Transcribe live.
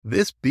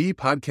This B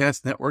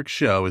Podcast Network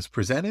show is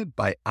presented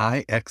by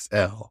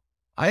IXL.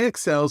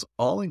 IXL's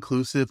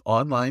all-inclusive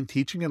online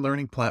teaching and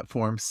learning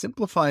platform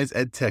simplifies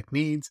edtech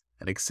needs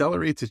and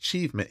accelerates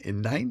achievement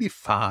in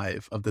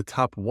 95 of the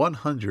top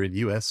 100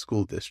 U.S.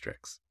 school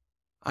districts.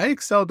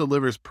 IXL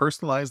delivers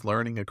personalized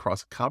learning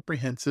across a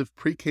comprehensive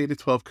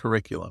pre-K-12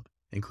 curriculum,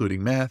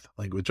 including math,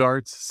 language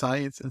arts,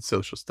 science, and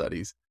social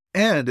studies,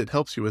 and it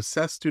helps you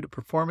assess student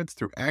performance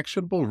through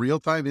actionable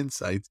real-time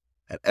insights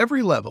at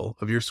every level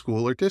of your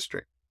school or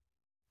district.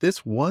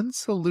 This one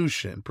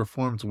solution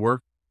performs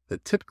work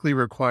that typically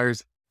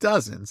requires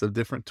dozens of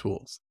different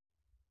tools.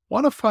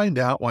 Want to find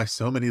out why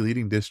so many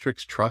leading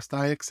districts trust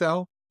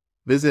IXL?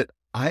 Visit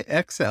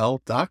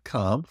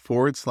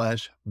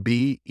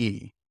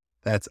IXL.com/BE.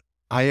 That's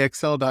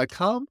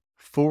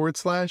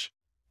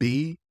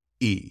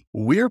IXL.com/BE.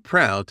 We're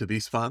proud to be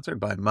sponsored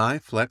by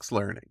MyFlex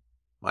Learning.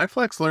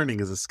 MyFlex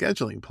Learning is a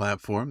scheduling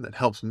platform that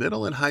helps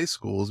middle and high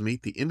schools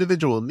meet the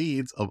individual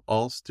needs of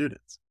all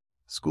students.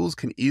 Schools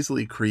can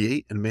easily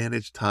create and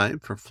manage time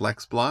for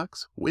flex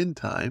blocks, win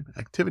time,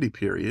 activity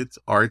periods,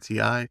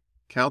 RTI,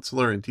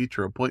 counselor and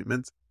teacher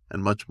appointments,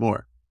 and much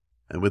more.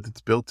 And with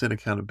its built-in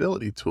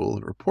accountability tool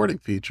and reporting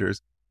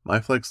features,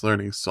 MyFlex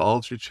Learning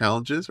solves your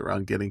challenges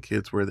around getting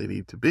kids where they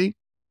need to be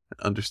and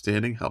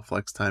understanding how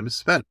flex time is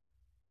spent.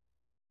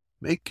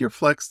 Make your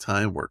flex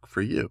time work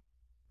for you.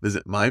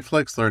 Visit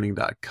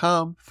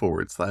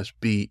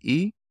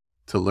myflexlearning.com/BE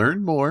to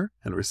learn more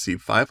and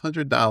receive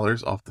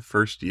 $500 off the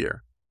first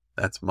year.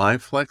 That's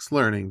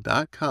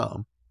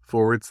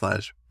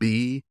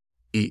myflexlearning.com/BE.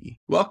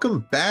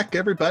 Welcome back,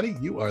 everybody.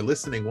 You are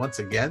listening once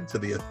again to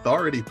the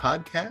Authority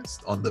Podcast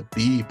on the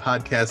B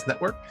Podcast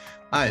Network.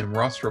 I am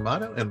Ross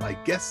Romano, and my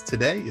guest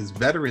today is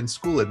veteran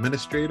school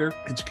administrator,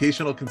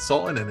 educational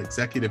consultant, and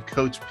executive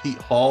coach Pete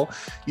Hall.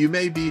 You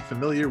may be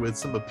familiar with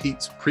some of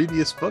Pete's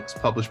previous books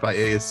published by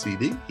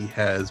ASCD. He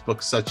has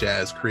books such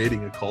as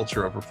Creating a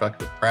Culture of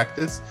Effective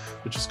Practice,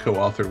 which is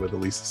co-authored with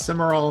Elisa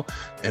Cimarol,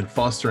 and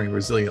Fostering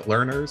Resilient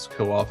Learners,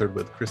 co-authored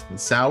with Kristen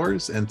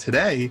Sowers. And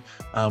today,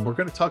 we're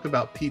going to talk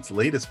about Pete's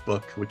latest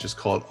book, which is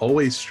called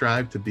Always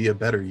Strive to Be a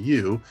Better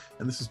You.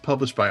 And this is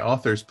published by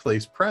Authors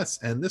Place Press.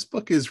 And this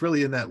book is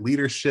really in that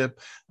leadership,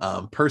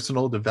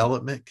 personal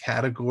development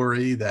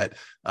category that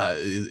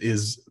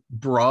is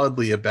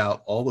broadly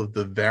about all of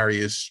the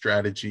various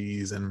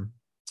strategies and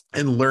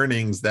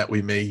learnings that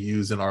we may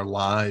use in our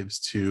lives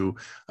to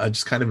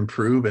just kind of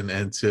improve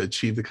and to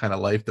achieve the kind of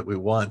life that we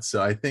want.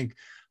 So I think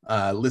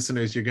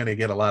listeners, you're going to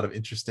get a lot of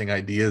interesting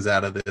ideas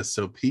out of this.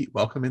 So Pete,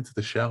 welcome into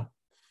the show.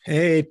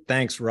 Hey,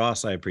 thanks,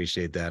 Ross. I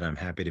appreciate that. I'm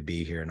happy to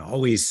be here and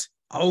always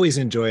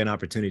enjoy an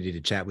opportunity to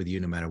chat with you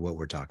no matter what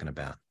we're talking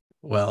about.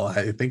 Well,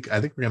 I think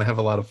we're going to have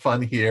a lot of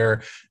fun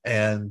here.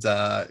 And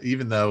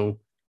even though,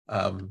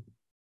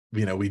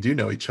 we do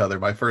know each other,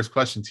 my first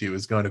question to you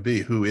is going to be,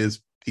 who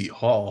is Pete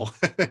Hall?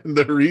 And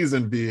the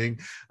reason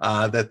being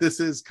that this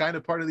is kind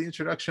of part of the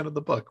introduction of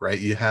the book, right?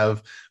 You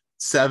have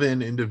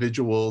 7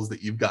 individuals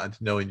that you've gotten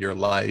to know in your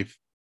life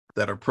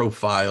that are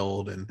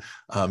profiled, and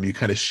you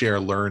kind of share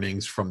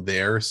learnings from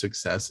their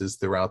successes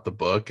throughout the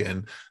book.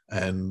 And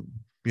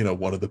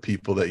one of the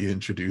people that you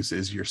introduce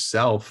is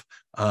yourself.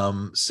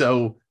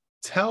 So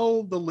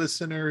tell the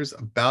listeners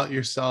about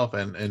yourself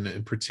and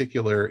in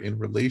particular in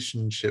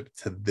relationship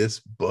to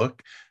this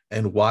book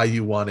and why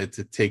you wanted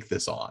to take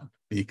this on,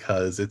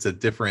 because it's a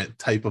different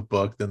type of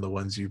book than the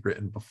ones you've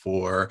written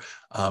before.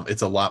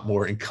 It's a lot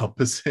more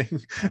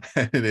encompassing,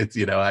 and it's,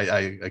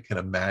 I can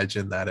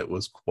imagine that it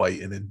was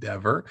quite an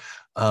endeavor.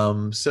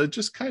 So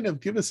just kind of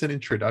give us an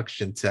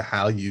introduction to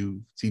how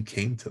you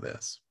came to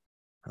this.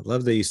 I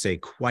love that you say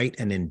quite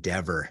an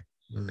endeavor,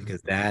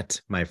 because that,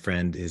 my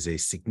friend, is a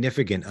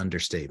significant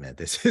understatement.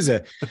 This has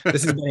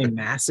been a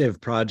massive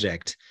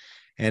project.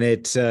 And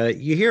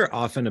you hear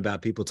often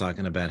about people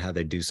talking about how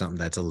they do something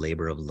that's a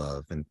labor of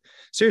love. And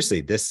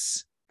seriously,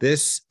 this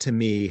to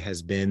me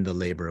has been the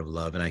labor of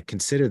love. And I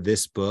consider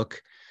this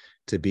book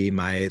to be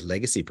my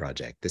legacy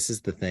project. This is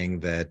the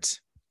thing that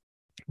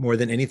more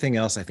than anything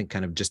else, I think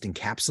kind of just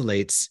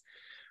encapsulates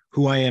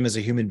who I am as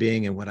a human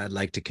being and what I'd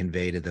like to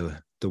convey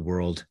to the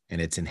world and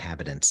its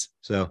inhabitants.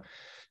 So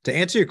to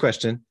answer your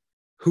question,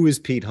 who is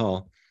Pete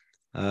Hall?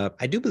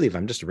 I do believe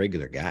I'm just a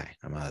regular guy.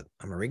 I'm a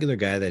regular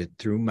guy that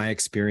through my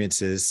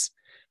experiences,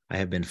 I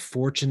have been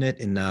fortunate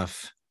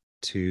enough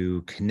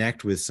to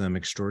connect with some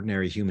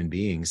extraordinary human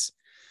beings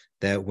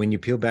that when you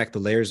peel back the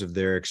layers of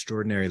their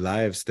extraordinary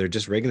lives, they're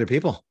just regular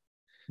people.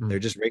 They're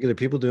just regular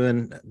people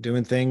doing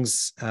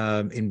things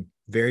in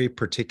very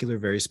particular,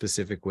 very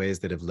specific ways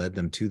that have led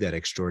them to that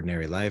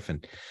extraordinary life.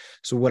 And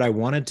so what I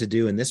wanted to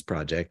do in this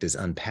project is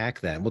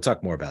unpack that. And we'll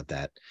talk more about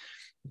that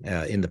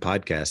in the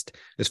podcast.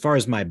 As far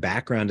as my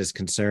background is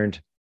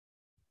concerned,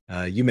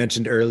 you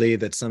mentioned early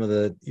that some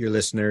of your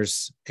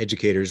listeners,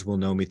 educators, will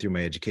know me through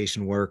my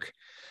education work.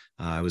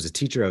 I was a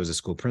teacher. I was a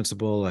school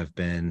principal. I've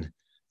been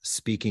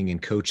speaking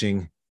and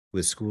coaching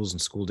with schools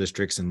and school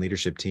districts and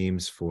leadership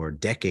teams for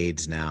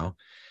decades now.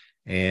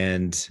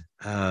 And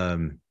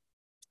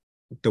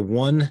the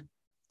one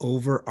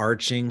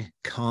overarching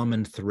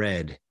common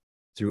thread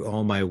through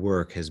all my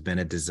work has been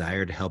a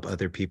desire to help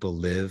other people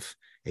live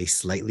a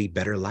slightly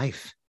better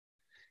life.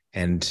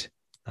 And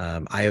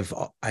I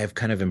have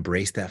kind of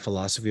embraced that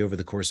philosophy over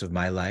the course of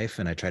my life,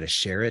 and I try to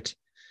share it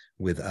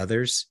with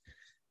others.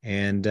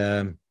 And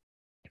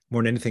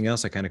more than anything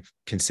else, I kind of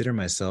consider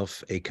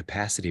myself a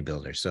capacity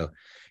builder. So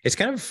it's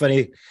kind of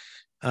funny.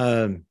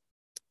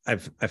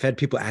 I've had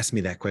people ask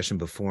me that question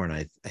before, and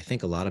I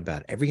think a lot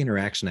about every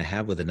interaction I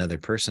have with another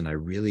person. I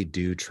really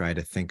do try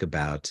to think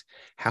about,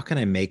 how can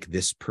I make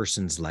this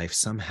person's life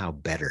somehow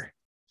better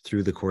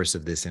through the course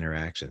of this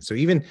interaction? So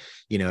even,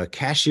 a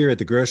cashier at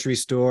the grocery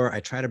store,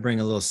 I try to bring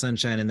a little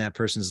sunshine in that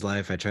person's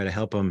life. I try to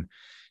help them,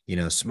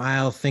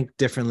 smile, think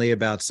differently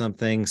about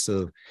something.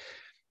 So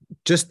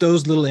just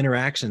those little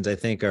interactions, I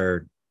think,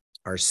 are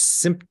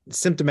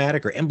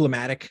symptomatic or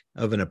emblematic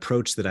of an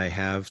approach that I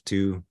have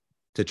to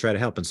try to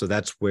help. And so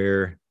that's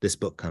where this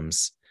book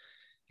comes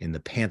in the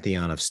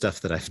pantheon of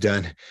stuff that I've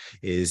done,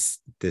 is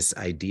this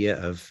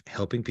idea of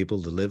helping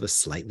people to live a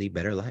slightly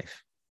better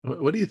life.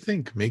 What do you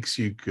think makes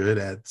you good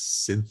at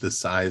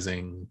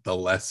synthesizing the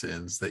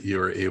lessons that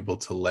you are able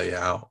to lay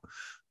out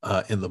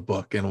in the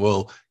book? And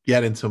we'll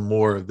get into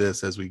more of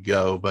this as we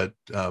go, but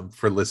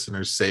for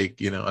listeners'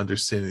 sake,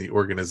 understanding the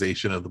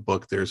organization of the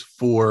book, there's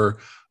 4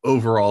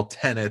 overall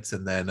tenets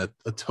and then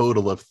a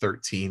total of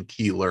 13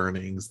 key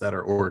learnings that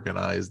are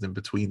organized in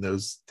between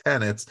those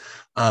tenets.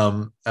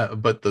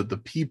 But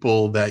the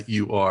people that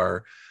you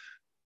are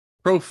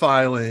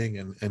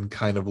profiling and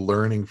kind of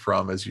learning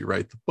from as you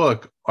write the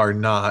book are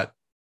not,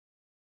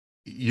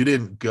 you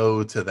didn't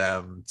go to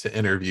them to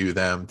interview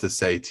them to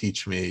say,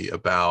 teach me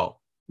about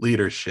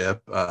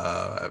leadership.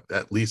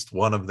 At least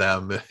one of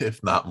them,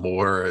 if not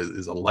more,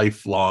 is a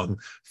lifelong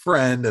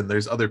friend, and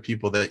there's other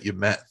people that you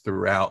met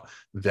throughout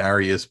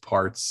various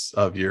parts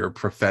of your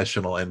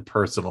professional and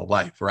personal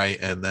life, right?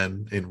 And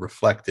then in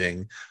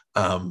reflecting,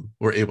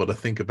 we're able to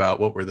think about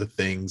what were the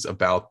things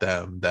about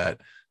them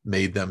that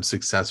made them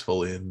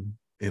successful in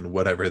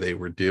whatever they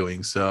were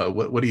doing. So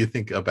what do you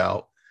think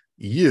about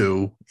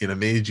you,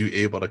 made you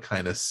able to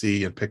kind of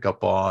see and pick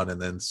up on,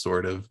 and then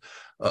sort of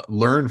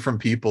learn from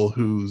people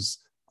whose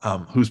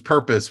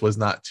purpose was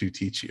not to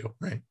teach you,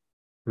 right?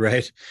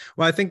 Right.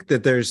 Well, I think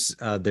that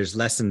there's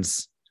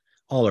lessons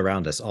all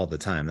around us all the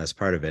time. That's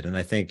part of it. And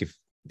I think if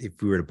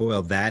we were to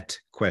boil that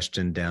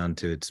question down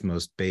to its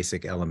most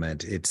basic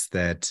element, it's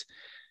that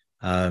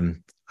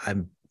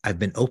I've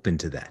been open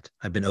to that.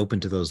 I've been open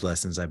to those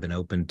lessons. I've been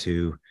open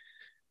to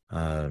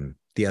the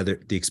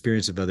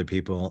experience of other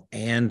people.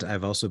 And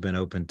I've also been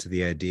open to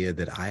the idea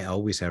that I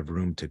always have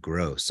room to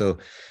grow. So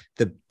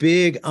the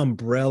big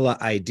umbrella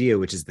idea,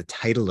 which is the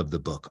title of the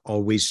book,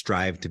 Always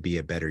Strive to Be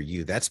a Better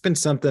You, that's been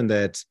something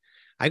that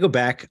I go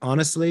back,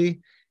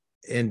 honestly,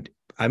 and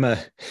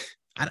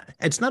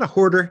it's not a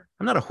hoarder.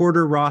 I'm not a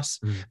hoarder, Ross,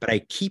 but I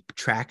keep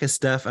track of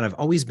stuff, and I've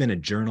always been a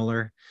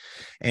journaler.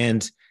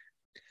 And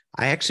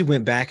I actually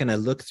went back and I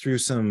looked through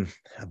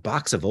a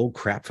box of old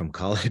crap from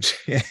college,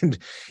 and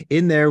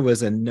in there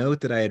was a note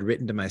that I had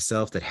written to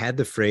myself that had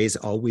the phrase,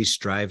 always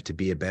strive to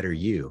be a better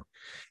you.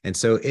 And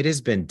so it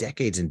has been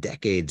decades and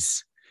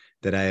decades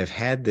that I have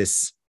had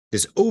this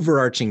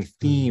overarching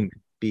theme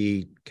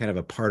be kind of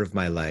a part of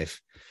my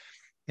life.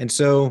 And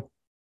so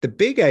the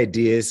big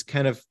ideas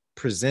kind of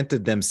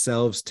presented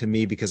themselves to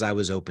me because I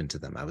was open to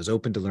them. I was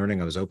open to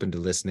learning. I was open to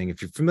listening.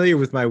 If you're familiar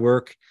with my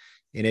work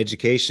in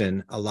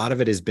education, a lot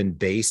of it has been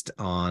based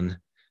on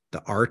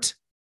the art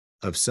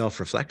of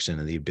self-reflection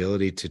and the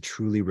ability to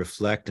truly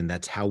reflect. And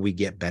that's how we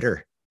get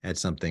better at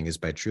something, is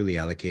by truly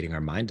allocating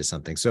our mind to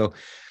something. So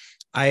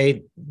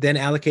I then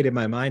allocated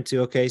my mind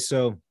to, okay,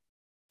 so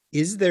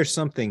is there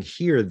something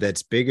here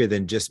that's bigger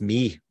than just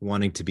me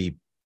wanting to be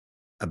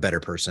a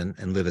better person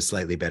and live a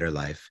slightly better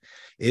life?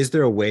 Is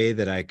there a way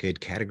that I could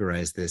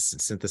categorize this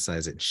and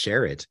synthesize it and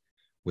share it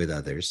with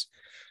others?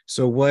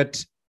 So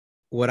what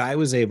I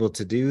was able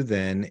to do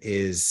then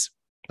is,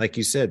 like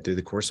you said, through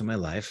the course of my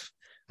life,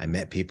 I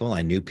met people,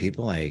 I knew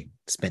people, I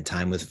spent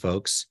time with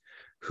folks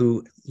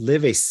who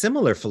live a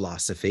similar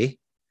philosophy.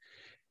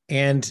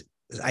 And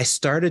I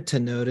started to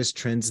notice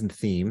trends and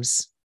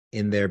themes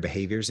in their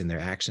behaviors, in their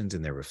actions,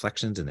 in their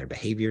reflections, in their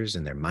behaviors,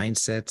 in their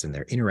mindsets, and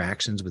their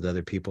interactions with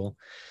other people,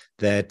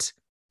 that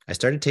I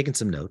started taking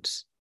some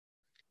notes.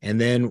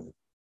 And then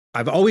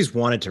I've always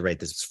wanted to write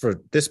this.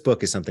 This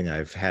book is something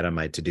I've had on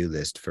my to-do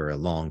list for a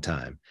long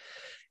time.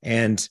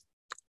 And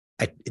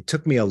it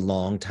took me a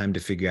long time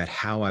to figure out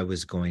how I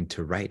was going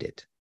to write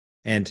it.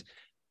 And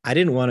I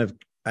didn't want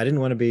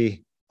to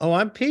be, oh,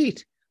 I'm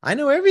Pete, I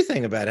know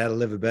everything about how to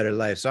live a better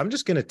life, so I'm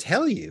just going to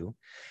tell you.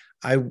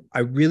 I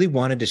really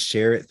wanted to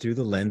share it through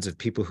the lens of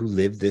people who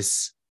live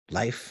this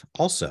life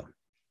also.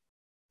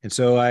 And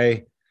so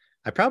I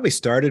probably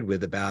started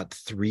with about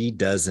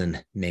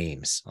 36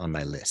 names on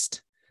my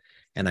list.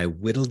 And I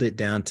whittled it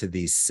down to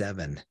these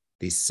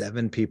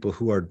seven people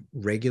who are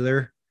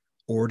regular,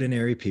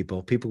 ordinary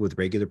people with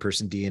regular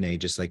person DNA,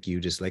 just like you,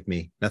 just like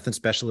me. Nothing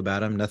special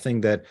about them,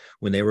 nothing that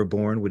when they were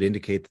born would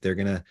indicate that they're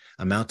going to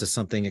amount to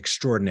something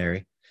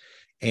extraordinary.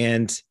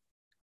 And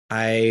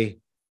I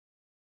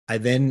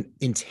then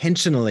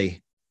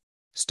intentionally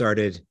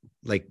started,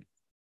 like,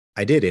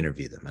 I did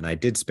interview them and I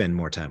did spend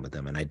more time with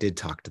them and I did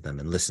talk to them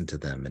and listen to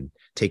them and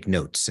take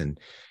notes and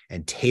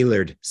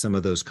tailored some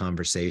of those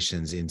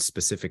conversations in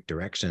specific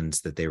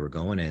directions that they were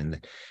going in,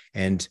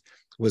 and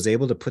was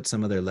able to put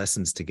some of their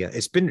lessons together.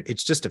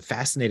 It's just a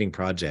fascinating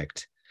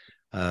project.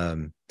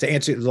 To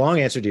answer the long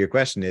answer to your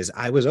question is,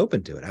 I was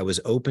open to it. I was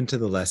open to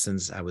the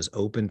lessons. I was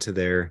open to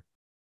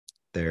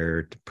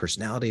their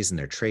personalities and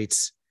their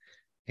traits,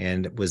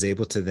 and was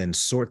able to then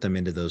sort them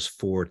into those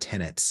 4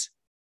 tenets,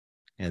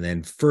 and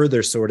then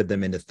further sorted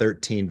them into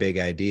 13 big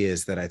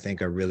ideas that I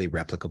think are really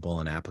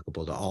replicable and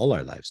applicable to all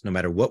our lives, no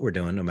matter what we're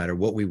doing, no matter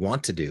what we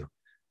want to do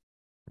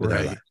with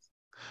our lives.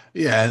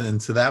 Yeah. And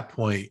to that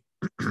point,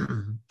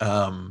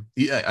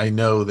 yeah, I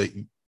know that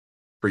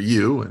for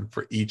you and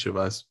for each of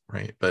us,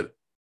 right? But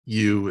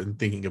you, and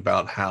thinking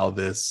about how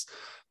this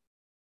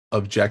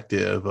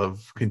objective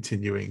of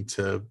continuing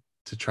to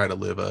try to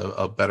live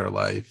a better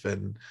life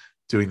and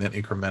doing that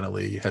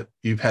incrementally,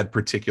 you've had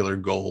particular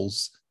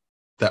goals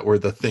that were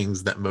the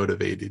things that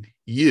motivated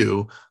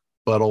you,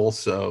 but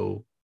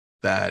also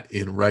that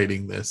in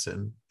writing this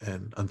and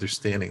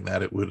understanding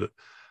that it would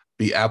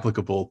be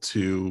applicable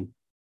to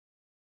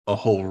a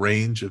whole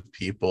range of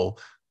people,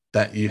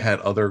 that you had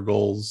other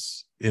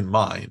goals in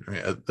mind,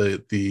 right?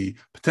 The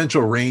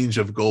potential range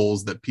of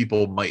goals that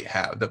people might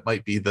have, that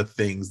might be the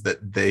things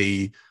that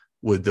they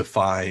would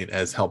define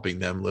as helping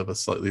them live a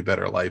slightly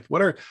better life.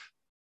 What are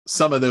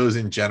some of those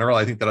in general?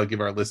 I think that'll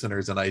give our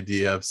listeners an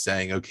idea of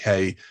saying,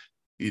 okay,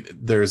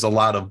 there's a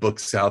lot of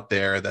books out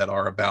there that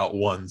are about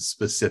one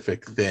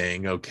specific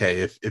thing.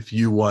 Okay, if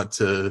you want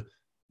to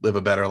live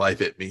a better life,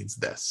 it means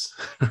this,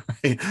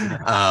 right?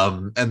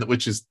 And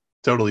which is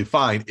totally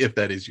fine if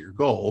that is your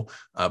goal.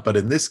 But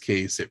in this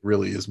case, it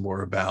really is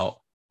more about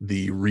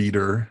the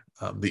reader,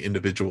 the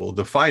individual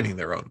defining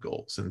their own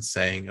goals and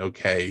saying,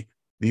 okay,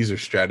 these are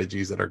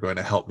strategies that are going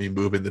to help me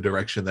move in the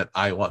direction that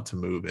I want to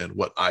move in,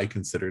 what I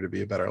consider to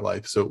be a better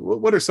life. So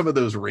what are some of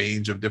those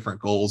range of different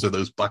goals or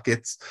those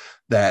buckets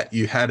that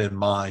you had in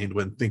mind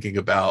when thinking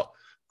about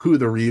who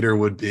the reader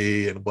would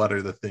be and what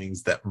are the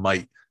things that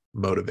might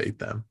motivate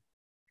them?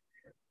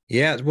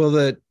 Yeah, well,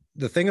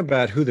 the thing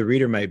about who the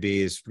reader might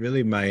be is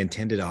really my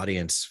intended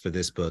audience for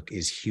this book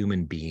is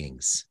human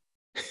beings.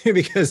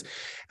 Because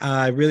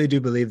I really do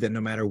believe that no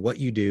matter what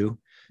you do,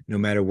 no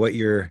matter what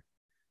your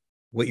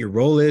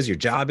role is, your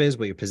job is,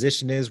 what your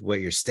position is,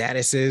 what your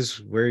status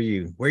is, where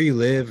you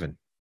live, and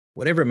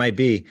whatever it might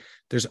be,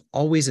 there's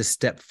always a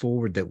step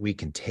forward that we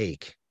can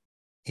take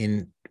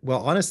in,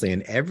 well, honestly,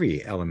 in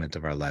every element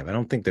of our life. I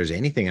don't think there's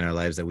anything in our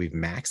lives that we've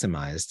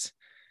maximized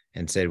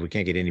and said we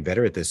can't get any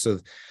better at this. So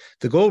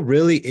the goal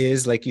really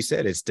is, like you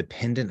said, it's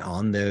dependent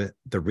on the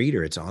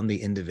reader. It's on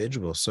the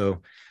individual.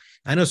 So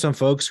I know some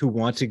folks who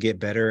want to get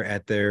better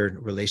at their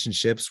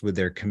relationships with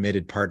their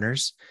committed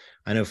partners.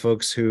 I know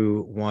folks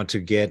who want to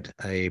get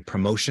a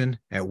promotion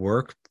at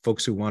work,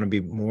 folks who want to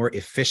be more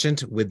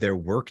efficient with their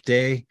work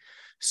day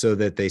so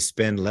that they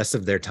spend less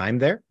of their time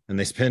there and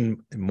they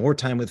spend more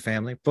time with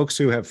family, folks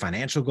who have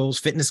financial goals,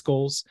 fitness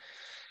goals.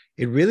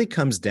 It really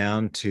comes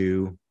down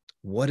to,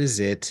 what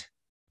is it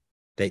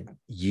that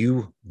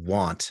you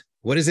want?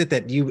 What is it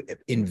that you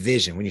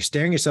envision when you're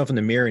staring yourself in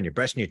the mirror and you're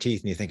brushing your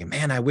teeth and you're thinking,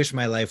 man, I wish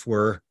my life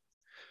were,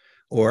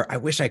 or I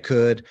wish I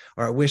could,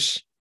 or I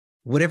wish,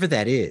 whatever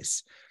that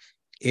is,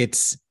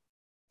 it's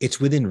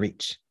within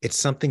reach. It's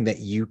something that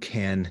you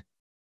can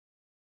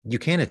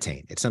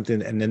attain. It's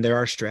something, and then there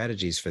are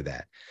strategies for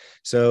that.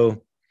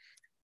 So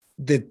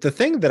the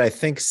thing that I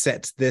think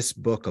sets this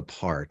book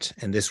apart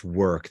and this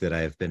work that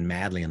I've been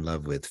madly in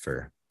love with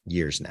for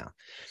years now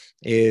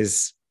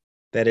is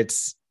that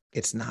it's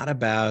not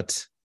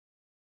about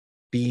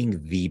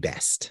being the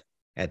best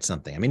at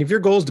something. I mean, if your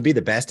goal is to be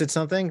the best at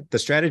something, the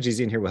strategies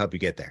in here will help you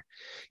get there.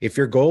 If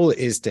your goal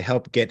is to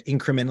help get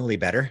incrementally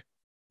better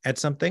at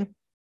something,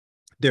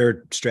 there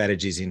are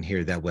strategies in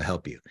here that will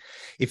help you.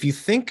 If you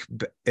think,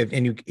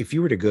 if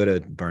you were to go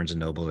to Barnes and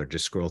Noble or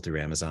just scroll through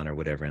Amazon or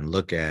whatever and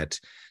look at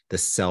the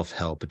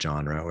self-help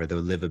genre or the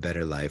live a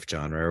better life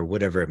genre or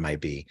whatever it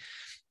might be,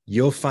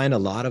 you'll find a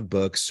lot of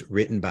books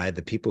written by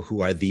the people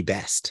who are the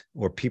best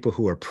or people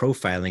who are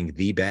profiling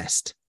the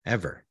best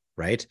ever,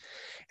 right?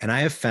 And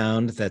I have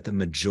found that the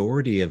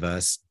majority of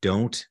us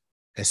don't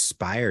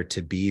aspire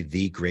to be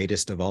the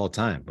greatest of all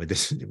time.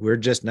 We're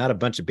just not a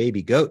bunch of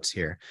baby goats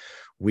here.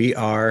 We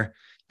are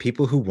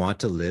people who want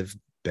to live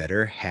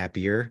better,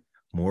 happier,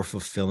 more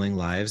fulfilling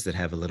lives that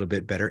have a little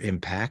bit better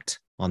impact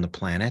on the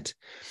planet.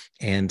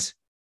 And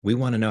we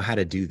want to know how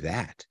to do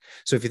that.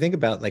 So if you think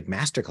about like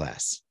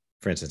masterclass,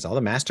 for instance, all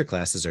the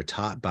masterclasses are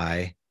taught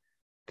by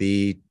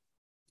the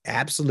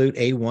absolute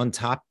A1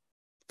 top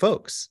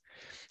folks.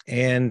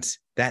 And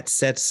that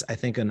sets, I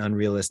think, an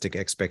unrealistic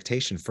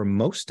expectation for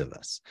most of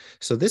us.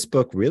 So this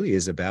book really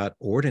is about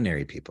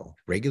ordinary people,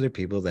 regular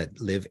people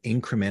that live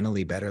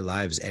incrementally better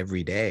lives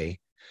every day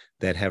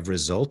that have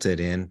resulted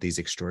in these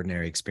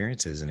extraordinary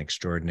experiences and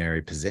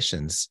extraordinary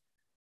positions.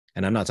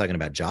 And I'm not talking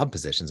about job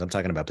positions. I'm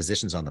talking about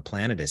positions on the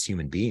planet as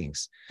human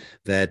beings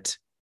that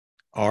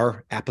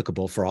are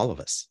applicable for all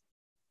of us.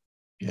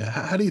 Yeah.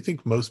 How do you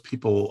think most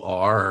people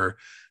are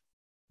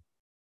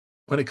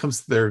when it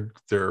comes to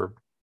their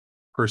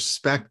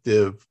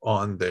perspective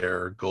on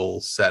their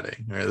goal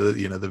setting, or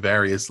the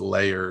various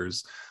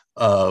layers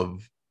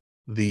of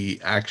the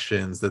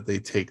actions that they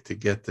take to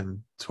get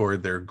them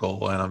toward their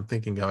goal? And I'm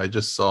thinking of, I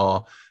just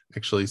saw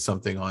actually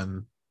something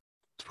on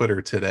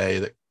Twitter today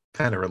that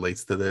kind of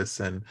relates to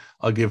this, and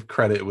I'll give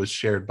credit. It was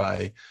shared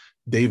by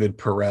David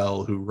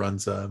Perel, who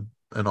runs an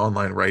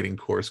online writing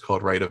course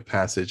called Rite of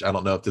Passage. I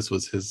don't know if this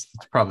was his,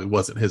 it probably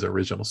wasn't his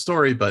original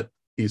story, but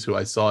he's who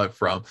I saw it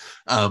from.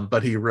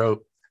 But he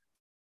wrote,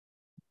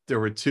 there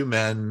were two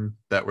men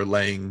that were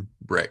laying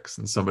bricks,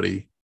 and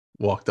somebody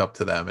walked up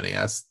to them and he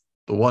asked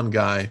the one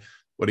guy,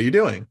 "What are you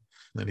doing?"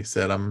 And he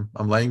said, I'm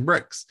laying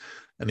bricks.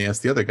 And he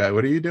asked the other guy,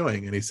 "What are you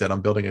doing?" And he said,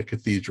 "I'm building a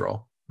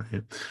cathedral."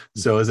 Right?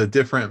 So as a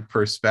different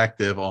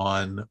perspective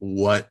on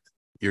what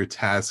your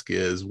task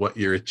is, what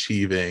you're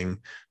achieving,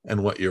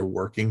 and what you're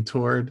working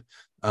toward.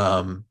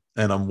 And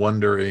I'm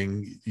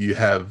wondering, you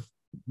have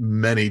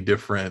many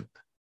different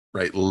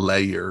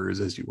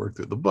layers as you work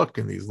through the book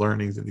and these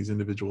learnings and these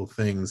individual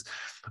things.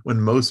 When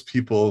most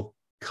people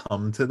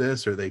come to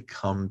this, or they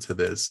come to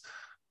this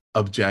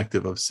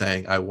objective of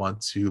saying, I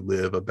want to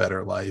live a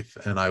better life,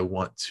 and I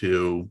want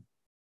to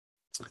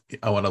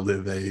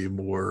live a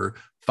more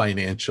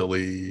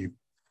financially,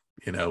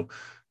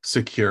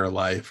 secure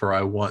life, or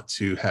I want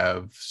to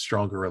have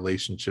stronger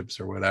relationships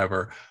or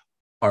whatever,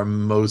 are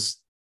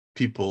most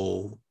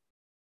people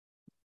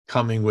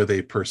coming with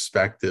a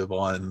perspective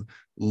on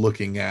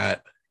looking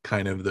at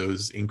kind of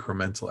those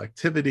incremental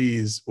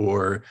activities,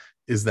 or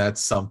is that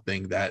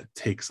something that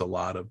takes a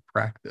lot of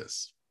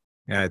practice?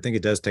 Yeah, I think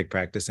it does take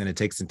practice, and it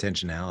takes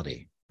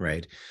intentionality,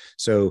 right?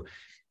 So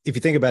if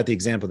you think about the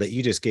example that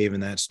you just gave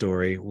in that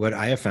story, what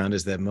I have found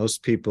is that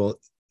most people,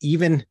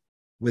 even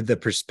with the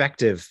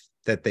perspective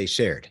that they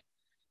shared,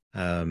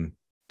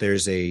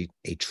 there's a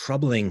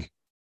troubling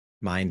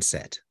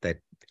mindset that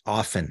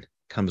often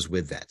comes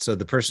with that. So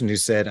the person who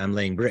said, "I'm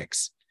laying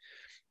bricks,"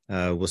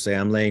 will say,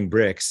 "I'm laying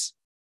bricks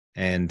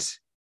and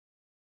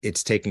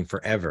it's taking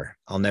forever.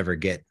 I don't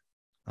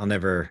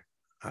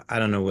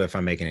know if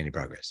I'm making any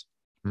progress."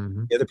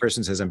 Mm-hmm. The other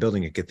person says, "I'm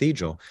building a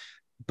cathedral,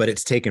 but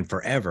it's taken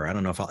forever. I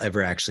don't know if I'll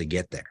ever actually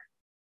get there."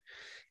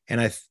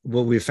 And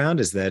what we found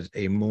is that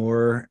a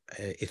more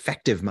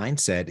effective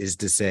mindset is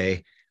to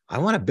say, I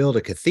want to build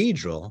a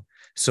cathedral,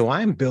 so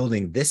I'm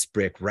building this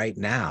brick right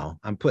now.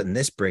 I'm putting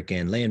this brick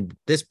in, laying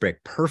this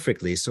brick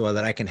perfectly so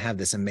that I can have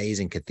this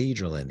amazing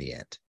cathedral in the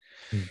end.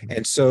 Mm-hmm.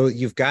 And so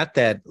you've got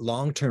that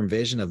long-term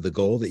vision of the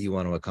goal that you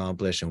want to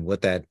accomplish and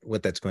what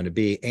that's going to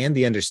be, and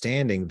the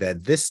understanding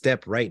that this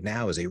step right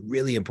now is a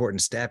really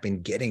important step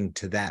in getting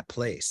to that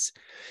place.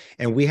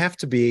 And we have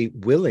to be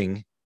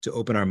willing to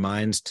open our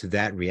minds to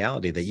that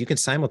reality, that you can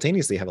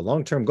simultaneously have a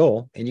long-term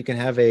goal and you can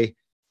have a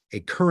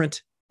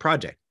current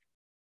project.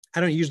 I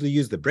don't usually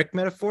use the brick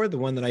metaphor. The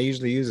one that I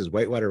usually use is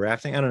whitewater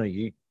rafting. I don't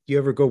know. You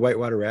ever go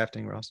whitewater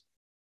rafting, Ross?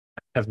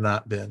 I have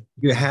not been.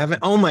 You haven't?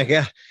 Oh my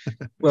God.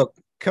 Well,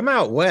 come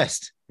out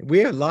west. We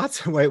have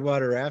lots of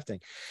whitewater rafting.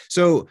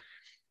 So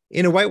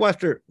in a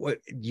whitewater, what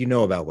you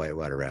know about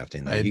whitewater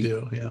rafting? I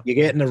do, yeah. You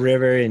get in the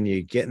river and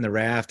you get in the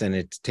raft and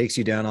it takes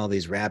you down all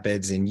these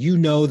rapids. And you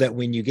know that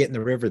when you get in the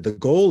river, the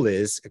goal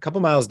is a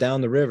couple miles down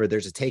the river,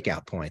 there's a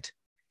takeout point,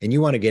 and you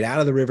want to get out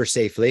of the river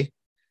safely.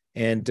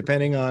 And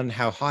depending on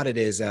how hot it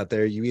is out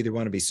there, you either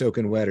want to be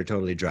soaking wet or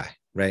totally dry,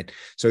 right?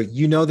 So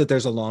you know that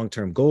there's a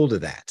long-term goal to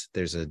that.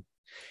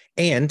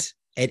 And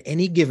at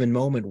any given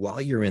moment while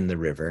you're in the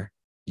river,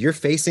 you're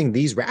facing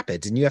these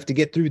rapids and you have to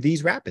get through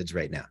these rapids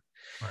right now.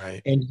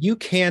 Right. And you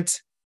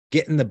can't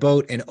get in the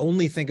boat and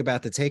only think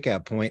about the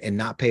takeout point and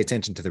not pay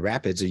attention to the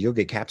rapids, or you'll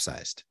get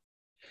capsized.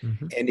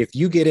 Mm-hmm. And if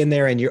you get in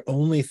there and you're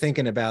only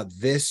thinking about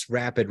this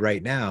rapid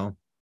right now,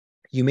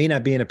 you may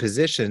not be in a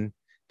position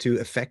to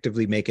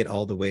effectively make it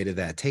all the way to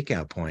that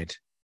takeout point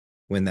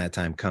when that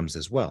time comes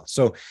as well.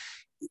 So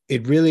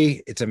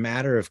it's a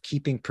matter of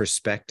keeping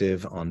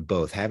perspective on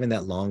both, having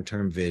that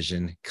long-term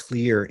vision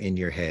clear in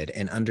your head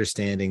and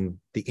understanding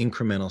the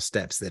incremental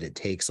steps that it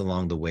takes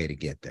along the way to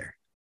get there.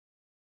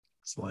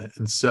 Excellent.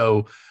 And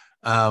so,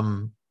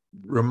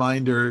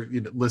 reminder,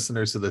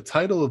 listeners, so the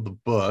title of the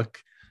book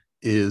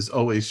is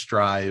Always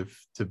Strive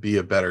to Be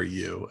a Better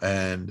You.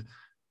 And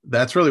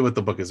that's really what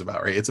the book is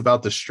about, right? It's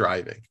about the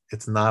striving.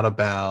 It's not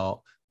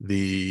about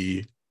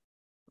do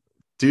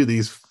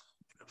these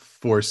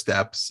 4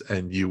 steps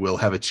and you will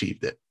have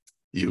achieved it.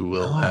 You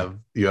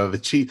have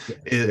achieved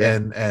it.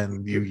 Yeah.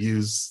 And you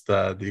use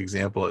the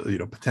example,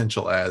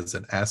 potential as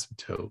an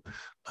asymptote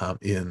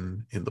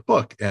in the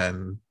book.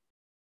 And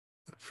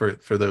for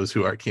those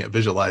who can't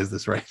visualize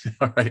this right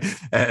now, right?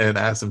 An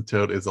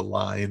asymptote is a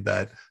line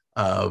that,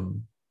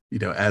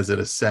 as it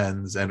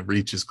ascends and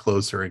reaches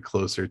closer and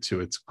closer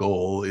to its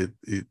goal,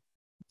 it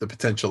the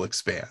potential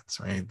expands,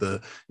 right?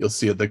 You'll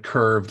see the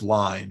curved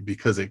line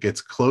because it gets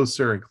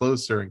closer and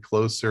closer and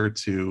closer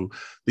to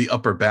the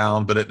upper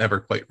bound, but it never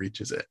quite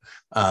reaches it.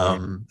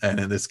 And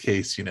in this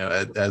case,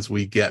 as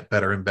we get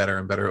better and better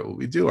and better at what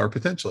we do, our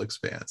potential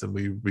expands, and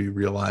we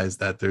realize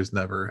that there's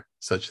never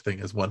such a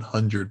thing as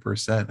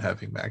 100%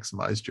 having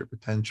maximized your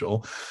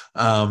potential.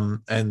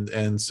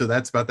 And so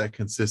that's about that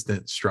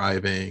consistent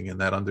striving and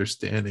that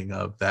understanding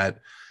of that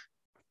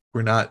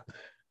we're not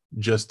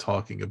just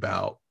talking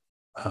about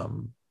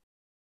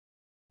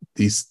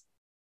these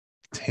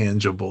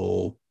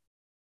tangible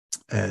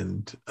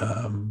and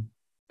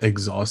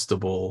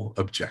exhaustible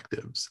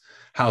objectives.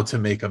 How to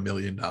make $1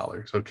 million.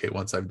 Okay,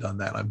 once I've done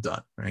that, I'm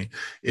done, right?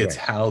 It's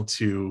how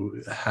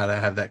to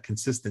have that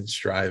consistent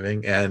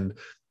striving. And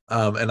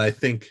I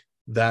think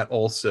that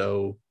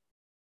also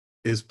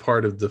is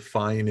part of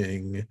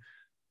defining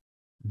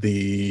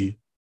the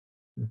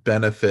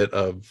benefit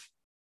of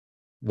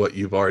what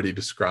you've already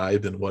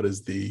described and what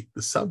is the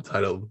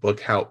subtitle of the book,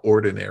 How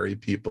Ordinary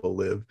People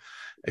Live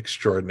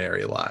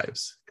Extraordinary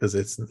Lives, because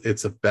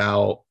it's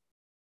about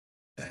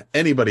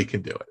anybody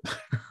can do it,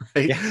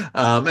 right? Yeah.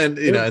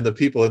 And the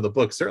people in the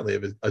book certainly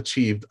have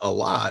achieved a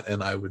lot,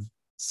 and I would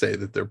say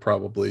that they're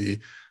probably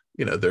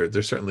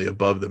they're certainly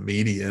above the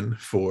median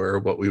for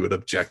what we would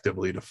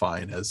objectively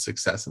define as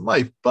success in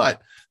life,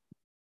 but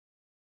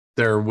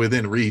they're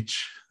within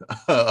reach.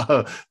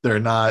 They're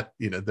not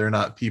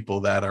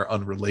people that are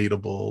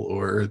unrelatable,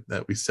 or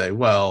that we say,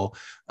 well,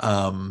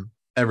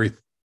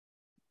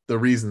 the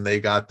reason they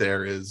got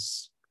there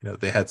is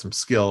they had some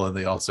skill, and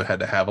they also had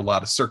to have a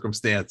lot of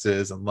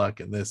circumstances and luck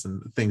and this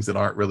and things that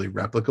aren't really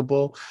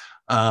replicable.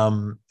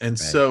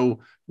 So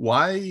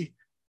why,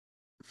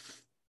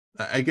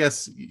 I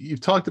guess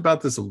you've talked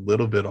about this a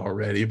little bit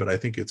already, but I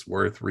think it's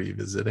worth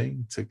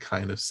revisiting to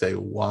kind of say,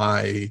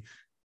 why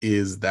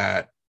is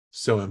that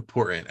so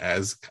important?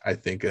 As I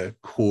think a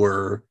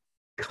core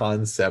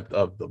concept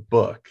of the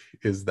book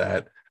is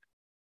that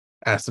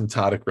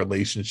asymptotic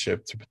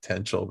relationship to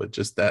potential, but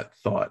just that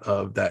thought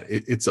of that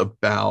it's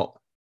about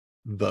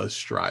the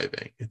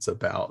striving. It's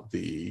about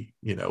the,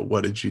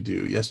 what did you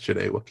do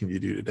yesterday? What can you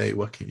do today?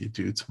 What can you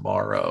do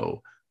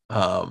tomorrow?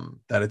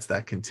 That it's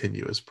that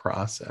continuous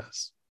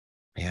process.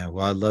 Yeah,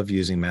 well, I love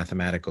using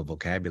mathematical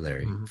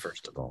vocabulary.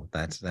 First of all,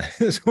 that's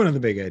one of the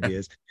big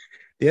ideas.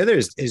 The other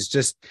is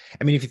just,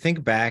 if you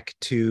think back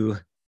to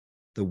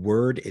the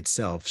word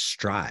itself,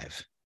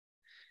 strive.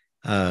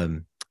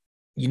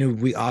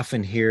 We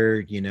often hear,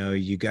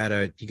 you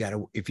gotta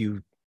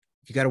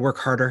work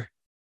harder.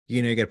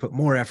 You got to put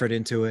more effort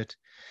into it,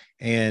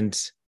 and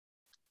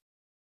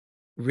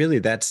really,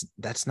 that's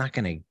not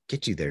going to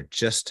get you there.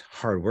 Just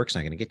hard work's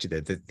not going to get you there.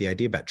 The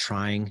idea about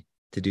trying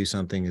to do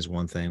something is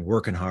one thing.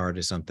 Working hard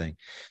is something.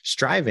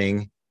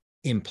 Striving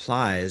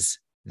implies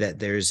that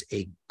there's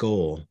a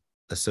goal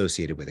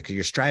associated with it, because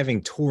you're striving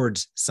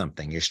towards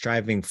something, you're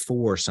striving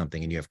for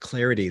something, and you have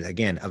clarity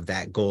again of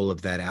that goal,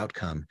 of that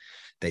outcome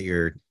that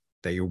you're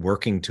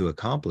working to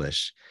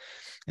accomplish.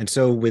 And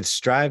so with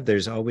strive,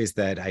 there's always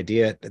that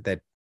idea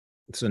that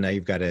so now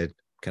you've got a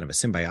kind of a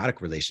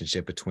symbiotic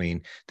relationship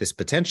between this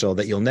potential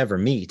that you'll never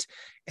meet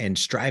and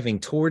striving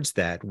towards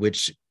that,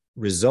 which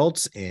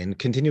results in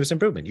continuous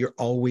improvement. You're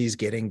always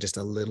getting just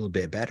a little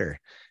bit better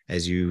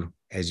as you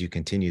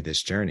continue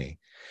this journey.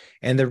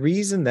 And the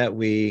reason that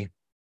we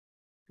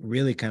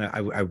really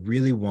I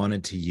really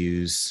wanted to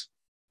use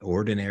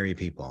ordinary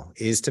people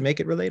is to make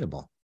it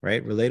relatable,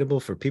 right?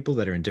 Relatable for people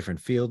that are in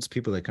different fields,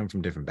 people that come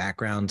from different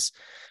backgrounds,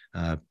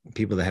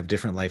 people that have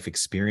different life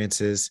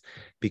experiences,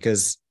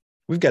 because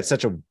we've got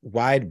such a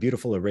wide,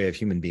 beautiful array of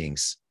human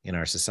beings in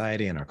our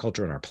society and our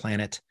culture and our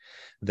planet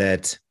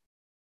that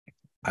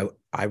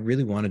I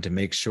really wanted to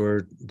make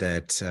sure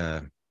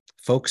that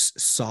folks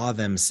saw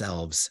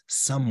themselves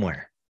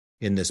somewhere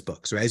in this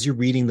book. So as you're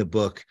reading the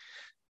book,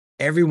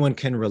 everyone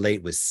can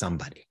relate with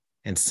somebody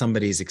and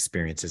somebody's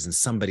experiences and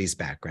somebody's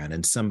background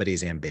and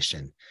somebody's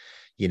ambition,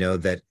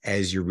 that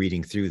as you're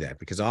reading through that.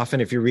 Because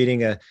often if you're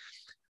reading a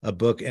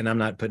book, and I'm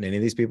not putting any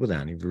of these people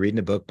down, if you're reading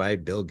a book by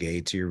Bill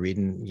Gates, or you're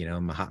reading,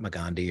 Mahatma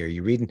Gandhi, or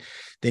you're reading,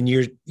 then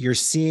you're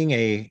seeing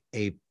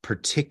a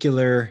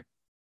particular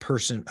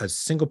person, a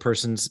single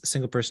person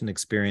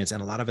experience.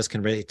 And a lot of us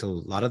can relate to a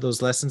lot of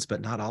those lessons,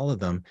 but not all of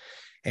them.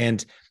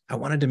 And I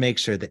wanted to make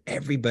sure that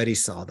everybody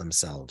saw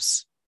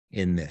themselves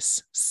in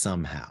this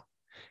somehow,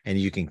 and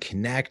you can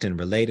connect and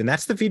relate. And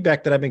that's the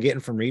feedback that I've been getting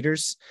from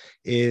readers,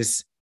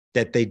 is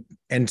that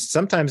and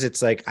sometimes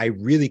it's like, I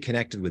really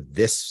connected with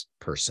this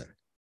person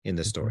in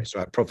the story. So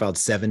I profiled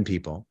 7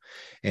 people,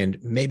 and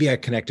maybe I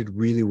connected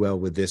really well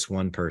with this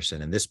one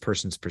person, and this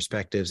person's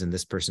perspectives and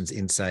this person's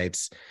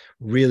insights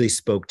really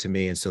spoke to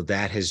me. And so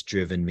that has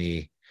driven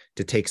me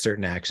to take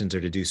certain actions,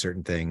 or to do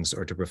certain things,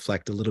 or to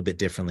reflect a little bit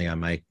differently on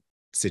my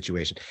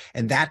situation.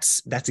 And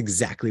that's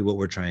exactly what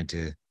we're trying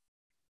to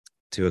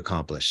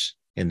accomplish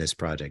in this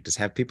project, is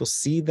have people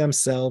see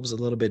themselves a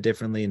little bit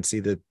differently and see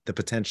the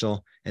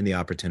potential and the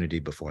opportunity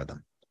before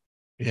them.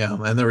 Yeah.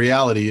 And the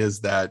reality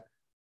is that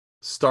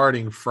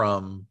starting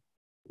from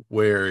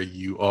where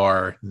you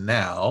are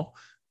now,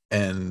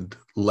 and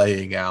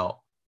laying out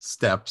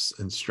steps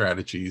and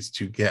strategies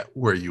to get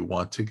where you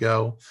want to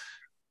go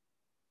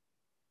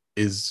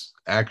is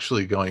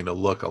actually going to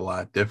look a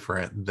lot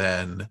different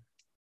than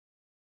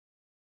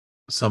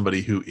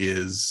somebody who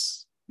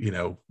is,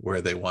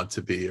 where they want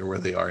to be or where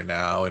they are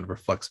now and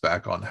reflects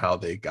back on how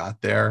they got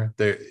there.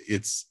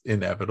 It's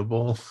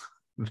inevitable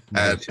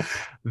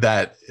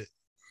that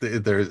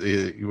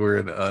we're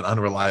an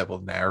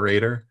unreliable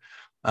narrator.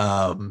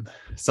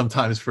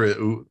 Sometimes for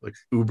like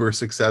uber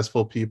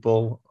successful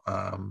people,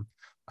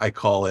 I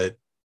call it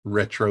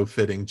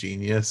retrofitting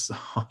genius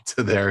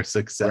to their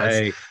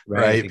success,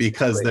 right?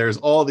 Because there's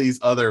all these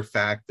other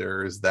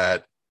factors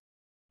that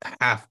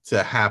have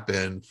to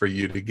happen for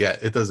you to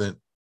get. It doesn't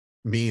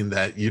mean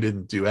that you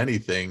didn't do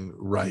anything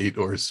right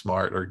or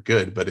smart or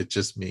good, but it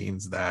just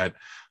means that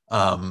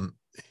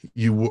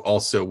you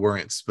also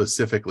weren't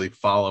specifically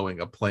following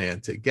a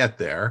plan to get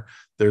there.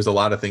 There's a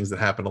lot of things that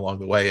happen along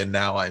the way, and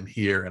now I'm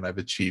here and I've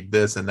achieved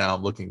this, and now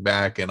I'm looking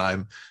back and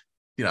I'm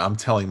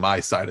telling my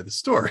side of the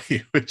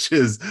story, which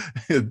is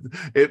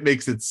it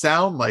makes it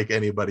sound like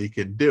anybody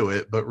can do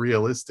it, but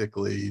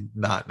realistically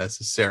not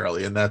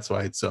necessarily. And that's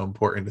why it's so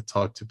important to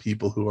talk to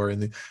people who are in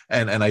the,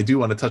 and I do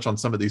want to touch on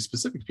some of these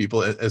specific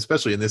people,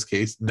 especially in this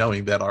case,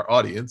 knowing that our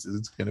audience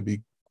is going to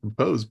be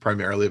composed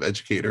primarily of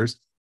educators.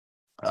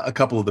 A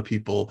couple of the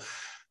people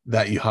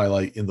that you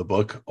highlight in the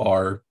book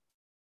are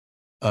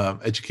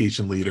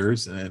education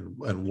leaders, and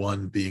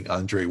one being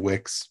Andre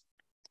Wicks,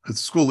 who's a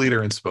school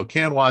leader in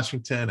Spokane,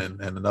 Washington, and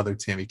another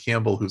Tammy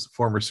Campbell, who's a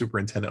former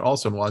superintendent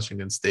also in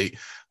Washington State.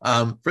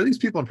 For these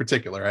people in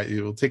particular,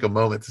 you'll take a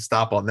moment to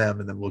stop on them,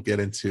 and then we'll get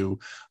into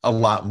a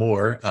lot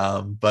more.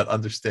 But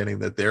understanding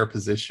that their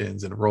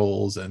positions and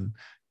roles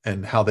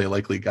and how they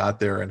likely got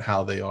there and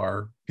how they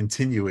are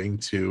continuing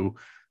to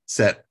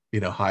set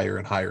higher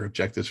and higher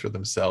objectives for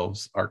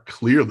themselves are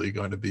clearly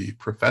going to be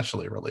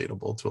professionally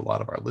relatable to a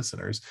lot of our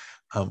listeners.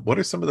 What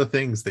are some of the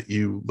things that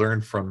you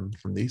learned from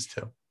these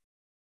two?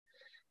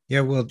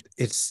 Yeah, well,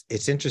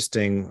 it's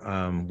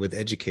interesting with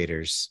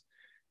educators,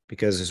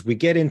 because as we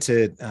get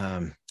into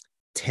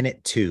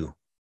tenet 2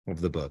 of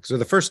the book, so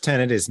the first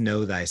tenet is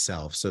know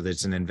thyself. So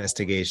there's an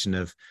investigation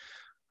of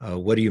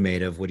what are you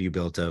made of? What are you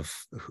built of?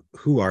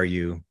 Who are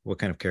you? What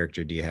kind of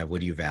character do you have? What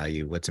do you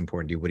value? What's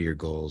important to you? What are your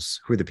goals?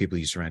 Who are the people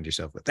you surround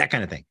yourself with? That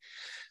kind of thing.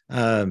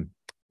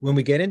 When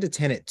we get into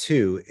tenet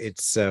 2,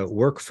 it's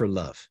work for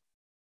love.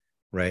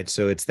 Right.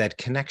 So it's that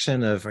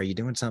connection of, are you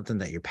doing something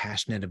that you're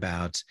passionate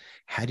about?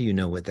 How do you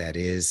know what that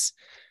is?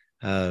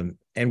 And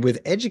with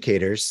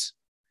educators,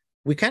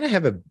 we kind of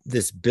have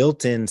this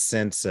built-in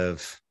sense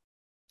of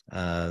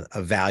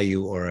a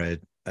value or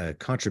a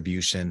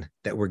contribution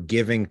that we're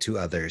giving to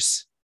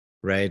others,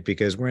 right?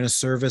 Because we're in a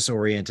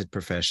service-oriented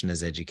profession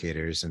as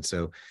educators. And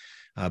so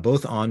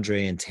both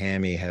Andre and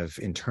Tammy have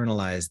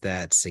internalized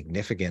that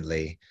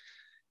significantly.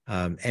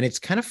 And it's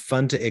kind of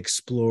fun to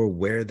explore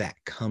where that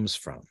comes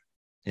from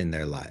in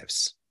their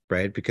lives,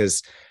 right?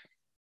 Because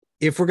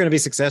if we're going to be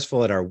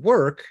successful at our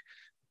work,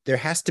 there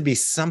has to be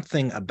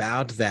something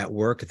about that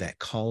work that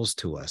calls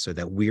to us, or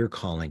that we're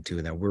calling to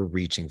and that we're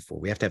reaching for.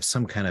 We have to have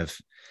some kind of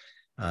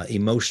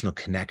emotional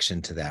connection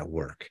to that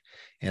work.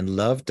 And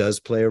love does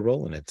play a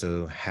role in it.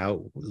 So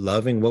how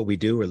loving what we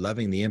do, or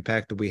loving the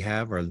impact that we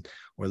have, or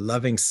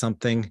loving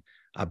something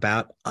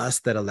about us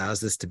that allows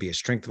this to be a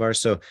strength of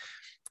ours. So,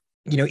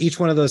 each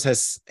one of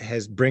those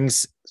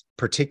brings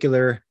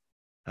particular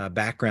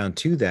background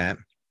to that.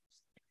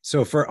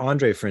 So for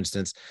Andre, for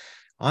instance,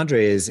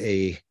 Andre is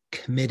a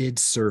committed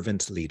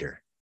servant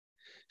leader.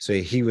 So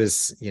he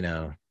was, he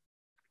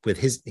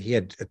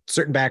had a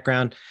certain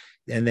background,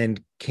 and then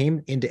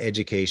came into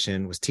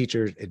education, was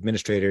teacher,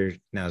 administrator,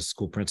 now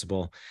school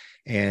principal,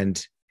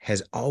 and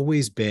has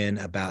always been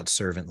about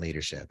servant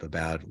leadership.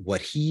 About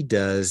what he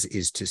does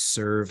is to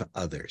serve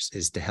others,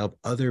 is to help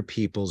other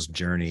people's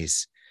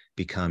journeys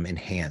become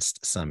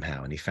enhanced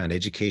somehow. And he found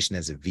education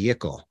as a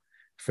vehicle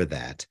for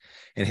that.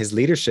 And his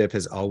leadership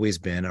has always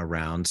been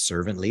around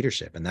servant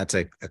leadership. And that's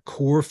a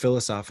core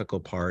philosophical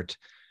part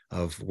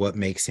of what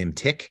makes him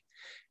tick.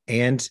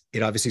 And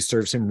it obviously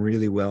serves him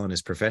really well in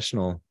his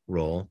professional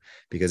role,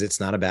 because it's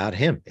not about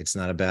him. It's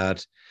not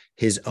about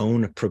his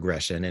own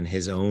progression and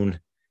his own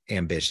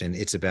ambition.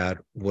 It's about,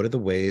 what are the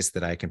ways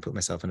that I can put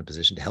myself in a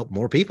position to help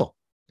more people?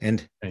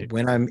 And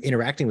when I'm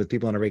interacting with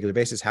people on a regular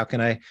basis, how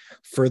can I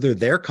further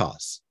their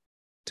cause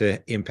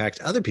to impact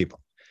other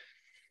people?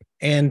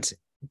 And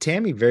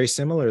Tammy, very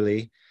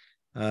similarly,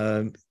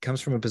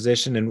 comes from a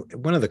position,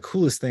 and one of the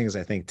coolest things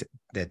I think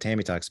that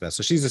Tammy talks about.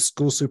 So she's a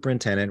school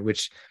superintendent,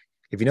 which,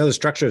 if you know the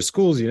structure of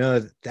schools,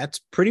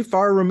 that's pretty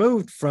far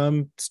removed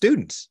from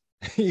students.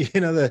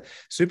 The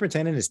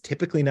superintendent is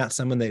typically not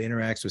someone that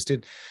interacts with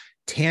students.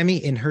 Tammy,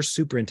 in her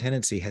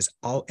superintendency,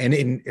 and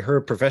in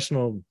her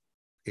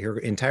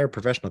entire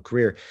professional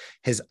career,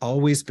 has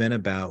always been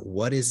about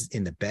what is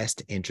in the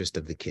best interest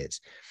of the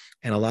kids.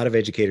 And a lot of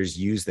educators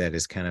use that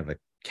as kind of a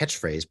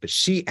catchphrase, but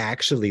she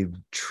actually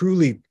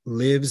truly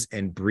lives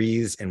and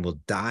breathes and will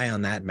die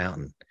on that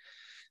mountain.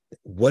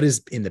 What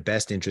is in the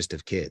best interest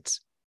of kids?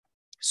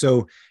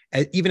 So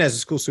even as a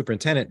school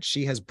superintendent,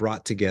 she has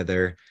brought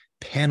together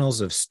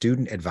panels of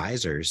student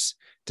advisors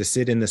to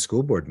sit in the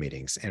school board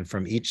meetings, and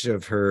from each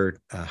of her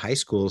high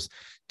schools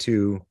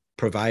to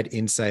provide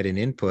insight and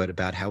input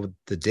about how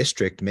the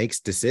district makes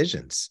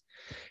decisions.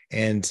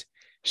 And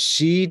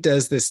she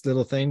does this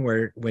little thing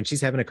where when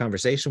she's having a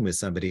conversation with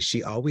somebody,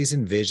 she always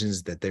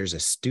envisions that there's a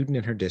student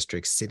in her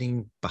district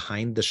sitting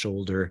behind the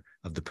shoulder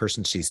of the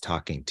person she's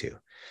talking to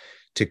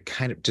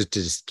kind of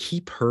just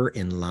keep her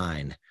in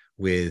line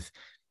with,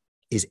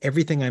 is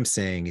everything I'm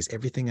saying, is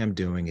everything I'm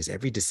doing, is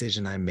every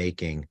decision I'm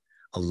making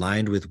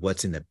aligned with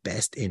what's in the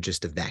best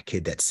interest of that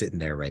kid that's sitting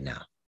there right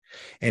now?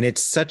 And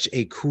it's such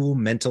a cool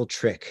mental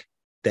trick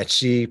that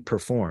she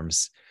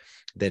performs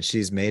that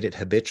she's made it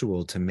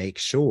habitual to make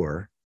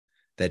sure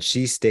that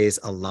she stays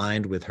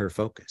aligned with her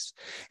focus.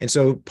 And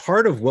so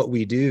part of what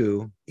we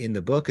do in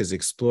the book is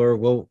explore,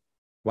 well,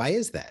 why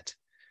is that?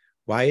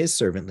 Why is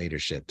servant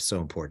leadership so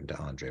important to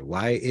Andre?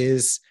 Why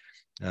is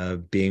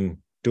doing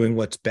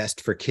what's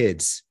best for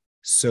kids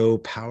so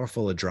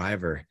powerful a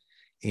driver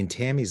in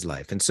Tammy's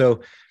life? And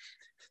so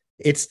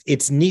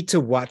it's neat to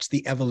watch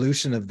the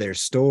evolution of their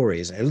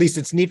stories. At least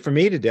it's neat for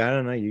me to do. I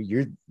don't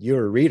know.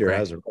 You're a reader. Right. I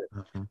was a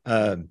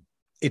writer.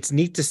 It's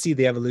neat to see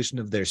the evolution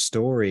of their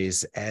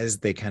stories as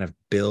they kind of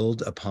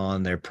build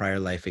upon their prior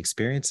life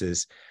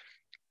experiences.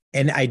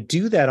 And I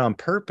do that on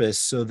purpose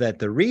so that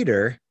the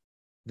reader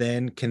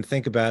then can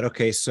think about,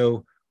 okay,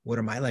 so what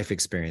are my life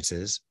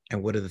experiences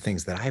and what are the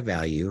things that I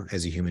value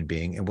as a human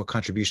being and what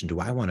contribution do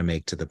I want to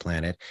make to the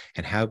planet?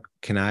 And how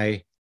can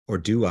I, or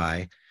do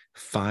I,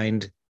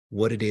 find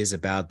what it is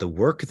about the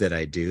work that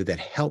I do that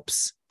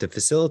helps to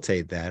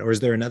facilitate that? Or is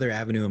there another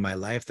avenue in my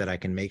life that I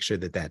can make sure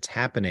that that's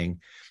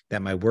happening,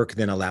 that my work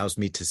then allows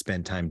me to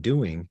spend time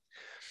doing?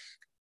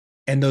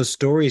 And those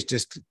stories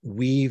just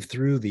weave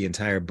through the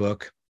entire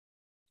book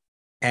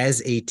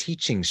as a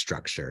teaching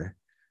structure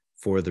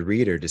for the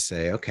reader to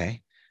say,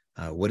 okay,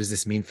 what does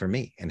this mean for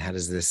me? And how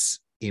does this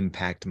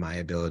impact my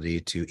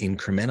ability to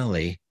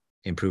incrementally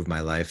improve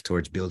my life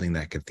towards building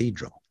that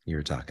cathedral you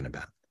were talking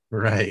about?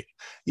 Right.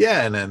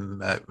 Yeah.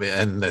 And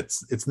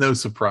it's no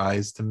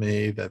surprise to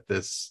me that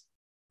this,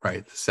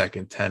 right, the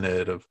second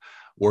tenet of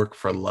work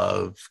for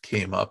love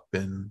came up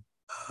in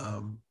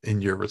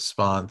your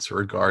response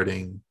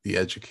regarding the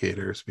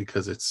educators,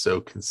 because it's so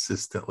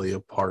consistently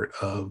a part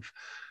of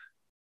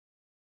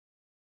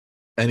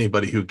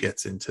anybody who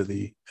gets into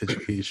the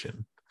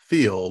education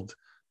field,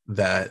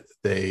 that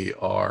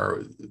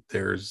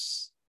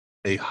there's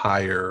a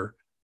higher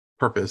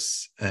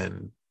purpose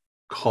and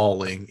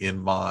calling in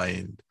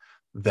mind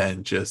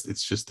than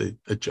it's just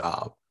a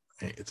job.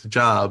 Right? It's a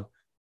job.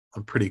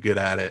 I'm pretty good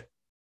at it.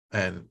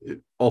 And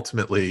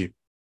ultimately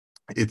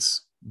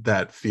it's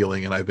that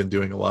feeling. And I've been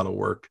doing a lot of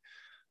work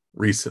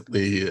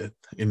recently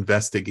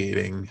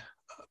investigating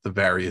the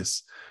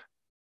various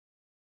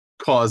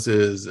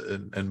causes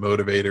and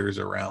motivators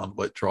around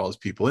what draws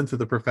people into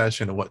the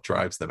profession and what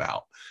drives them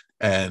out.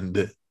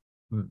 And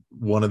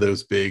one of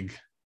those big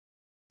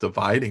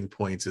dividing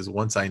points is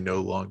once I no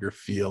longer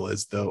feel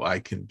as though I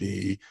can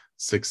be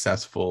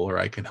successful or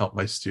I can help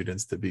my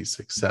students to be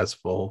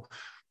successful,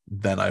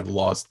 then I've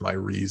lost my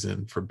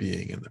reason for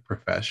being in the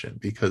profession,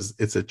 because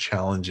it's a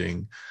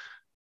challenging,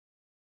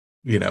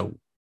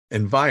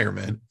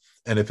 environment.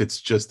 And if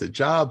it's just a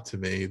job to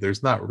me,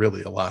 there's not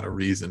really a lot of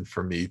reason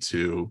for me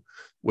to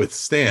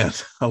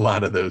withstand a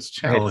lot of those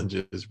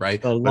challenges,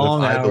 right? The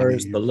long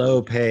hours, the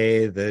low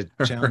pay, the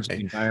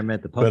challenging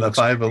environment, the public. But if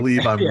I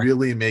believe I'm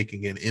really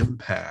making an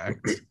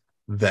impact,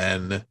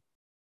 then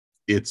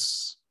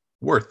it's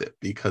worth it,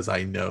 because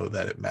I know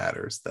that it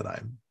matters that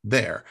I'm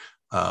there.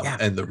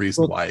 And the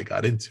reason why I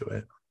got into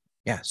it.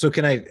 Yeah. So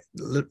can I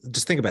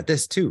just think about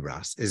this too,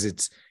 Ross,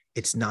 is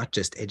it's not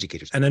just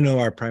educators. And I know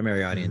our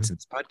primary audience in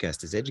this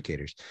podcast is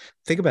educators.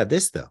 Think about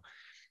this though.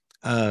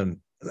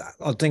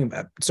 I'll think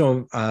about,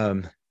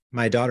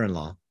 my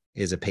daughter-in-law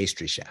is a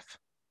pastry chef,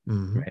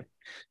 right?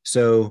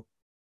 So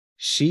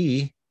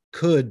she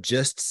could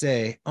just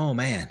say, oh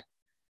man,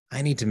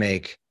 I need to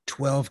make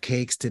 12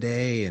 cakes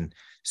today and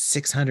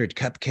 600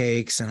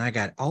 cupcakes. And I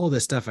got all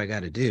this stuff I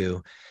got to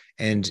do.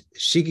 And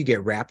she could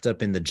get wrapped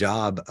up in the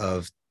job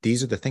of,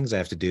 these are the things I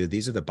have to do.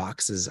 These are the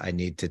boxes I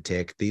need to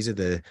tick. These are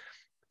the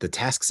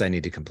tasks I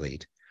need to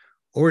complete.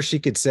 Or she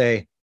could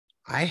say,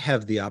 I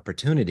have the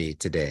opportunity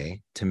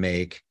today to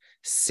make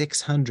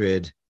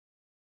 600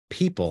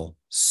 people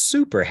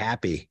super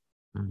happy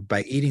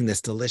by eating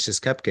this delicious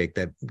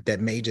cupcake that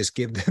may just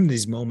give them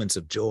these moments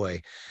of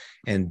joy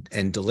and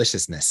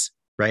deliciousness,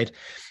 right?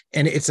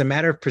 And it's a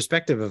matter of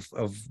perspective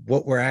of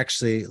what we're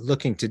actually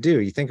looking to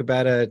do. You think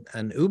about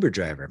an Uber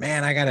driver,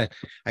 man,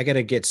 I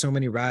gotta get so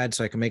many rides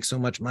so I can make so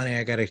much money.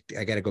 I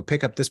gotta go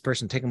pick up this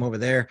person, take them over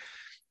there.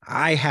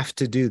 I have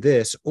to do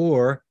this,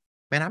 or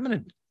man,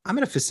 I'm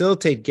going to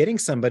facilitate getting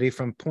somebody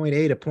from point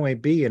A to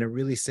point B in a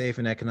really safe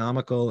and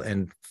economical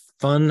and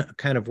fun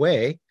kind of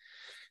way.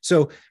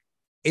 So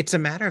it's a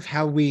matter of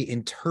how we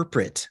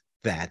interpret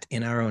that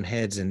in our own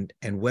heads and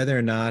whether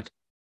or not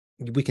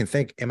we can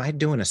think, am I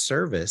doing a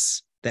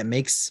service that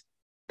makes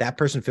that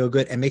person feel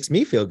good and makes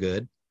me feel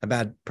good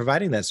about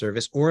providing that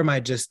service? Or am I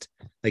just,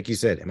 like you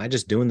said, am I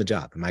just doing the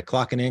job? Am I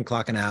clocking in,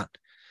 clocking out?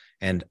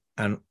 And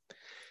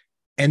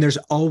there's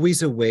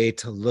always a way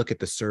to look at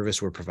the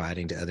service we're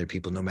providing to other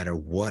people, no matter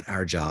what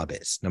our job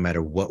is, no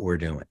matter what we're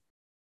doing.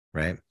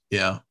 Right.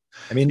 Yeah.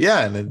 I mean,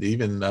 yeah. And then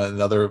even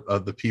another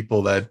of the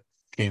people that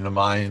came to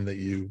mind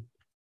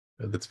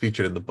that's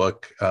featured in the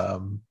book,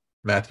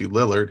 Matthew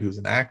Lillard, who's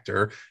an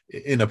actor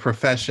in a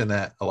profession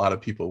that a lot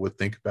of people would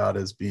think about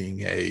as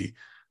being a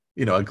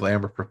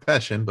glamour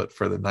profession, but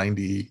for the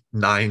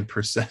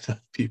 99%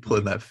 of people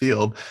in that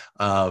field,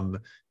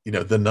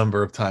 the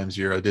number of times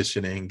you're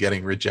auditioning,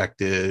 getting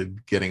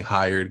rejected, getting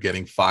hired,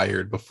 getting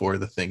fired before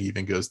the thing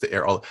even goes to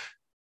air,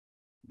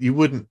 you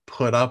wouldn't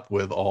put up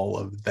with all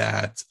of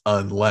that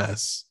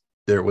unless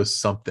there was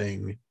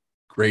something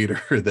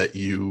greater that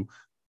you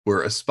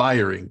were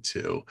aspiring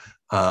to,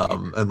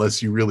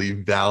 unless you really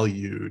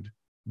valued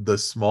the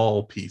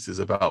small pieces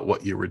about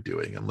what you were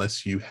doing,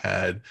 unless you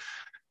had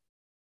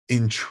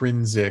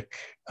intrinsic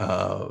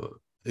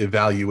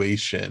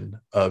evaluation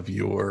of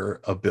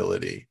your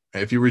ability.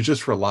 If you were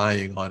just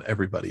relying on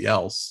everybody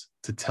else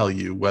to tell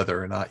you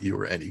whether or not you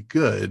were any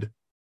good,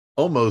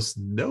 almost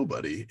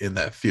nobody in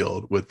that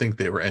field would think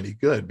they were any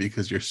good,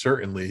 because you're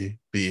certainly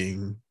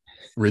being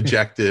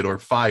rejected or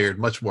fired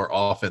much more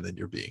often than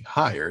you're being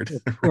hired,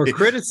 right? Or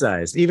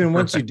criticized. Even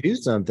once right. you do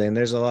something,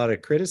 there's a lot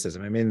of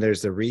criticism. I mean,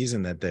 there's the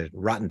reason that the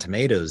Rotten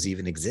Tomatoes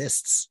even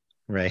exists,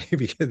 right?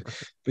 Because,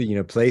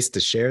 place to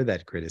share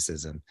that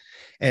criticism.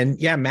 And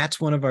yeah, Matt's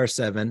one of our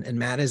 7, and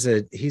Matt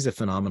he's a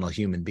phenomenal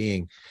human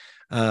being.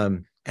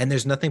 And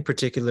there's nothing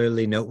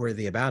particularly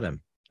noteworthy about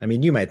him. I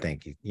mean, you might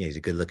think he's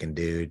a good looking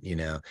dude,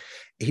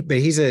 but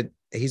he's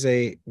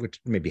a, which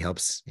maybe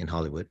helps in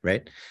Hollywood,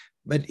 right?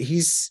 But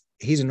he's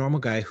a normal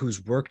guy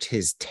who's worked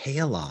his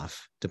tail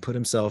off to put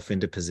himself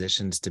into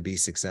positions to be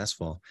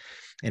successful.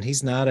 And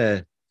he's not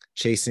a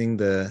chasing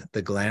the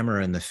glamour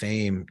and the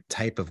fame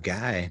type of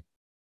guy.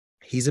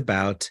 He's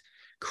about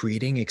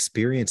creating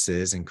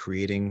experiences and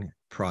creating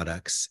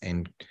products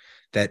and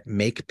that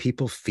make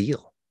people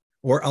feel,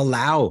 or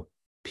allow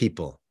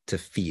people to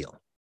feel,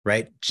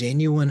 right?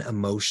 Genuine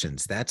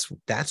emotions. That's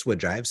what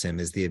drives him,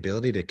 is the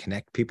ability to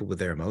connect people with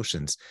their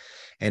emotions.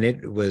 And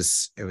it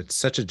was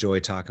such a joy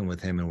talking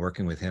with him and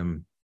working with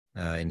him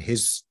in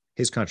his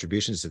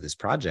contributions to this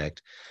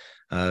project,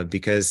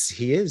 because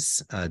he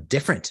is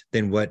different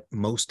than what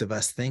most of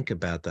us think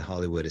about the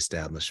Hollywood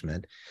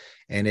establishment.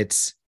 And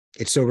it's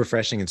so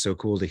refreshing and so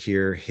cool to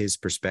hear his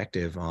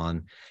perspective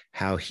on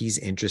how he's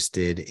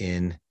interested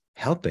in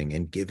helping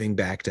and giving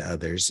back to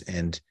others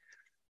and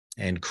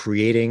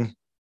creating,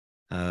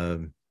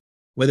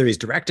 whether he's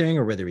directing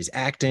or whether he's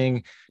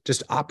acting,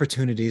 just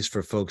opportunities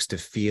for folks to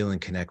feel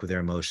and connect with their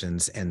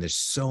emotions. And there's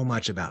so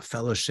much about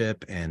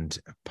fellowship and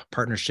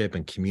partnership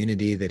and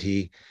community that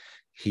he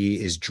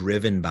is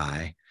driven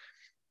by.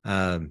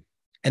 And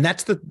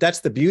that's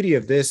the beauty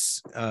of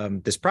this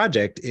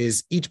project,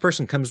 is each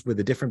person comes with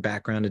a different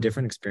background, a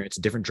different experience,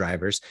 different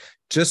drivers,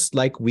 just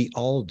like we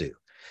all do.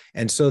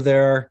 And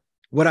so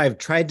what I've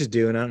tried to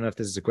do, and I don't know if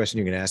this is a question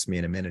you're going to ask me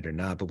in a minute or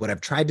not, but what I've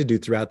tried to do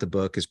throughout the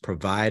book is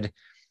provide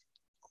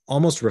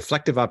almost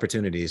reflective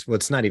opportunities. Well,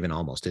 it's not even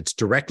almost, it's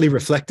directly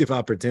reflective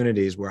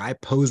opportunities where I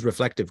pose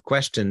reflective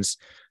questions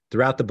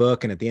throughout the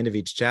book and at the end of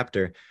each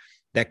chapter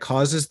that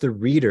causes the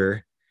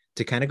reader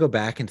to kind of go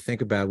back and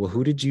think about, well,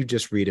 who did you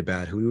just read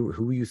about? Who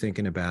were you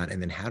thinking about?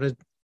 And then how does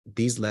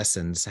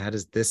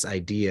this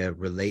idea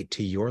relate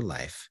to your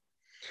life?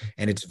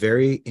 And it's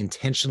very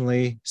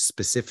intentionally,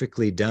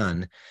 specifically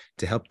done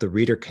to help the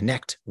reader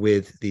connect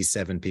with these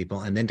 7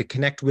 people, and then to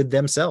connect with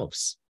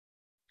themselves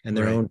and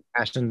their own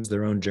passions,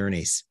 their own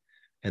journeys,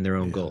 and their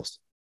own goals.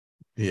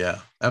 Yeah,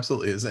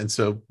 absolutely. And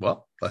so,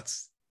 well,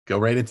 let's go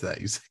right into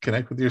that. You say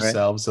connect with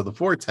yourselves. Right. So the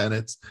 4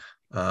 tenets,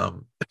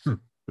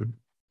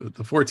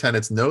 the 4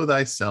 tenets: know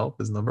thyself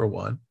is number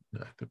 1.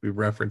 I think we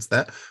referenced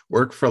that.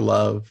 Work for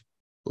love,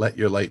 let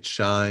your light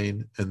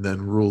shine, and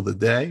then rule the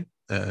day.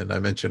 And I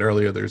mentioned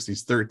earlier, there's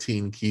these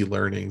 13 key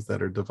learnings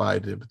that are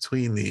divided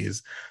between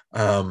these.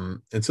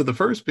 And so the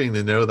first being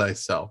to know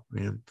thyself.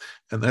 And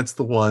that's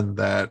the one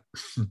that,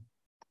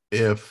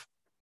 if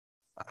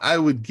I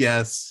would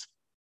guess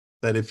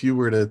that if you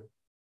were to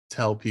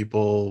tell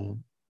people,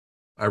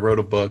 I wrote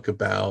a book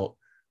about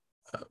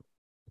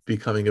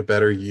becoming a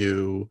better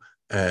you,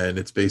 and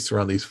it's based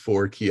around these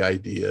 4 key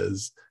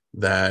ideas,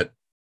 that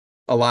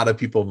a lot of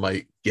people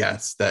might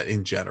guess that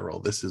in general,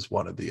 this is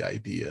one of the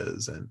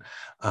ideas.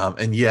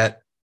 And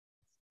yet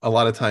a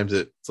lot of times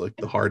it's like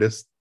the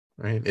hardest,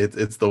 right?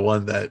 It's the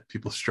one that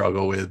people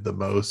struggle with the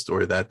most,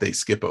 or that they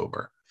skip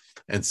over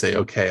and say,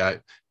 okay,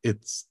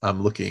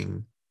 I'm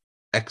looking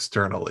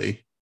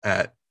externally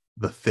at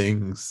the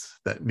things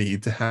that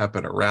need to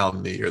happen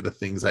around me, or the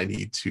things I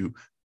need to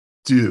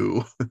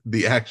do,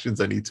 the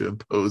actions I need to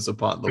impose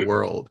upon the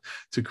world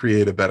to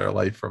create a better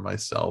life for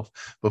myself,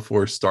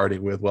 before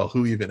starting with, well,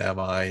 who even am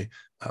I?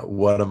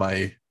 What am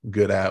I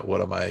good at?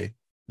 What am I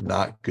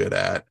not good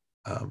at?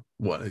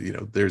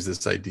 There's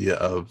this idea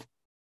of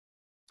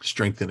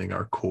strengthening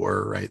our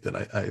core, right?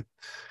 That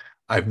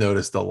I've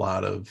noticed a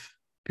lot of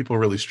people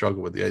really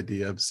struggle with the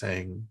idea of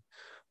saying,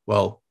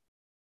 well,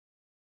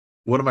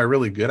 what am I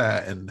really good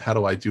at? And how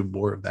do I do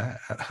more of that?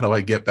 How do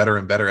I get better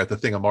and better at the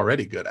thing I'm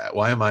already good at?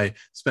 Why am I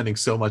spending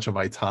so much of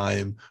my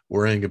time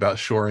worrying about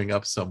shoring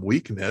up some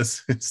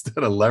weakness instead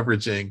of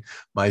leveraging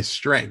my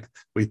strength?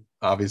 We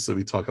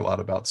talk a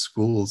lot about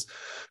schools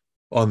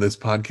on this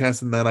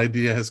podcast, and that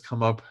idea has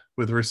come up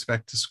with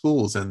respect to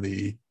schools and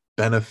the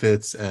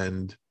benefits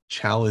and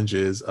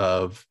challenges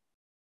of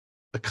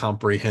a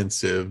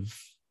comprehensive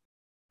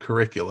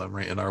curriculum,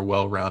 right? And our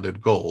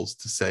well-rounded goals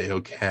to say,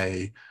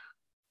 okay,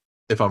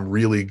 if I'm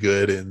really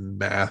good in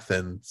math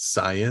and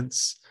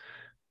science,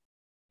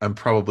 I'm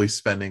probably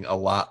spending a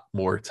lot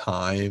more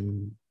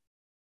time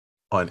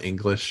on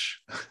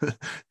English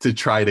to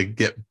try to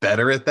get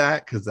better at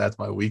that, because that's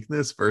my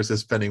weakness, versus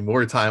spending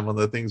more time on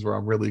the things where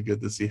I'm really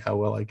good to see how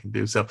well I can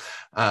do. So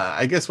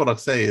I guess what I'll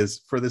say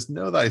is, for this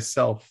know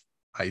thyself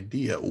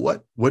idea,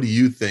 what do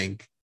you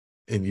think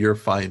in your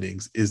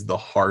findings is the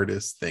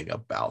hardest thing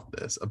about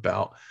this,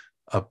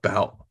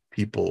 about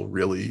people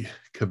really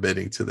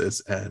committing to this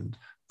and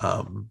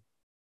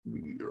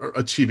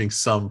achieving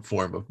some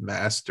form of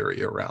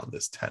mastery around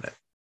this tenet?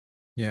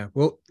 Yeah.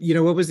 Well,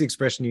 what was the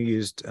expression you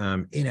used?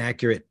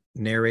 Inaccurate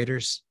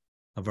narrators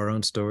of our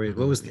own stories.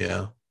 What was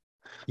the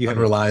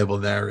unreliable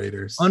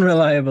narrators?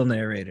 Unreliable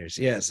narrators.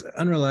 Yes.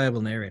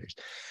 Unreliable narrators.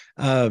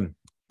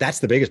 That's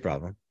the biggest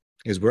problem,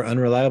 is we're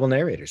unreliable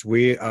narrators.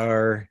 We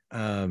are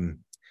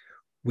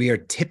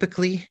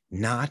typically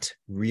not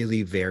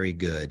really very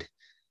good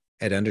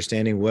at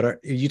understanding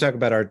you talk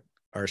about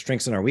our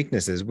strengths and our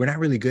weaknesses. We're not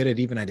really good at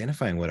even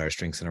identifying what our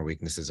strengths and our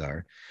weaknesses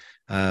are.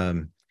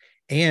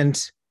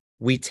 And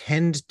we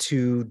tend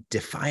to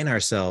define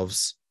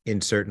ourselves in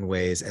certain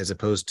ways as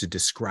opposed to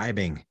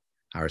describing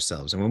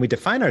ourselves. And when we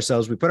define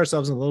ourselves, we put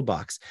ourselves in a little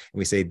box and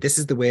we say, this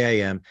is the way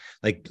I am.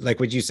 Like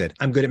what you said,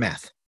 I'm good at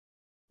math,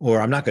 or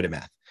I'm not good at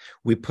math.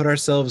 We put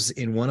ourselves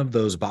in one of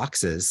those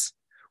boxes,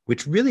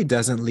 which really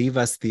doesn't leave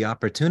us the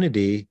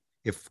opportunity.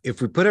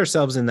 If we put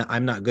ourselves in the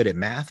I'm not good at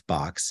math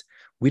box,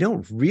 we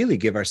don't really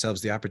give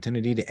ourselves the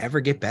opportunity to ever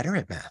get better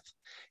at math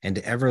and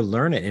to ever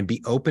learn it and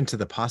be open to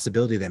the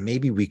possibility that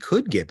maybe we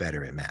could get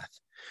better at math.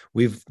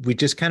 We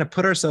just kind of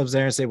put ourselves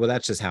there and say, well,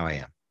 that's just how I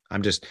am.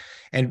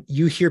 And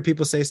you hear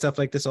people say stuff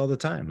like this all the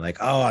time, like,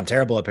 oh, I'm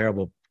terrible at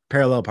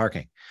parallel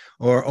parking,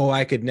 or, oh,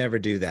 I could never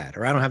do that,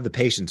 or I don't have the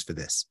patience for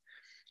this.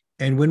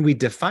 And when we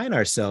define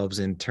ourselves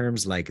in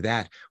terms like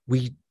that,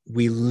 we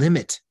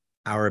limit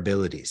our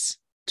abilities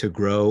to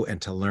grow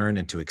and to learn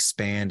and to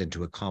expand and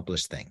to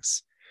accomplish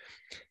things.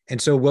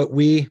 And so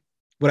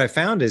what I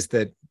found is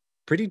that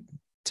pretty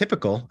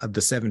typical of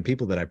the 7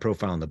 people that I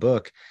profile in the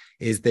book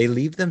is they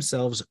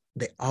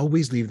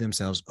always leave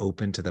themselves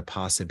open to the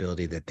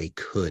possibility that they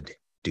could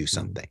do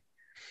something.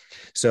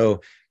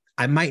 So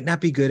I might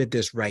not be good at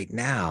this right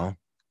now.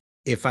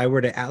 If I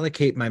were to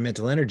allocate my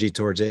mental energy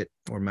towards it,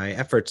 or my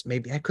efforts,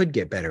 maybe I could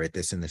get better at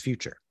this in the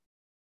future.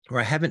 Or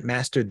I haven't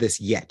mastered this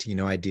yet,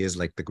 ideas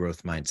like the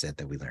growth mindset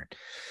that we learned.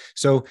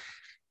 So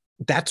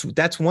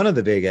that's one of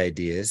the big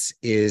ideas,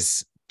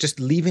 is just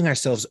leaving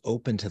ourselves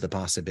open to the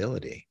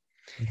possibility.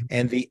 Mm-hmm.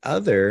 And the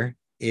other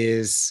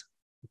is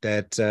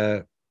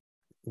that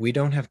we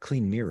don't have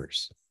clean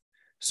mirrors.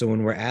 So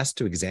when we're asked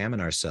to examine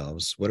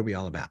ourselves, what are we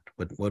all about?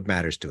 What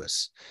matters to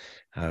us?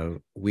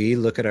 We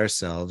look at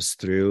ourselves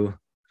through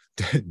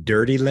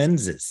dirty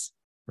lenses,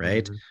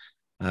 right?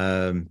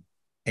 Mm-hmm.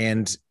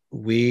 And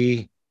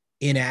we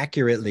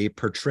inaccurately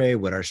portray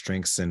what our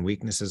strengths and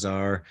weaknesses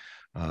are,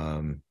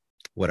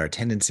 what our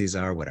tendencies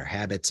are, what our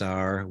habits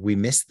are. We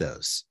miss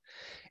those.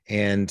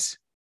 And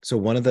so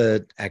one of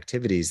the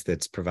activities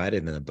that's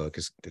provided in the book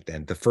is,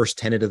 and the first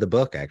tenet of the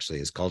book actually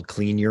is called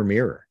Clean Your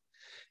Mirror,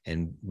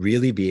 and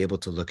really be able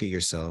to look at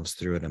yourselves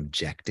through an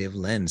objective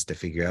lens to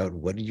figure out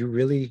what you're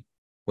really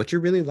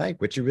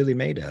like, what you're really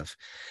made of,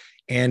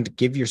 and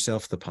give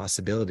yourself the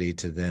possibility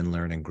to then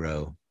learn and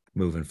grow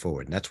moving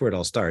forward. And that's where it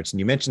all starts. And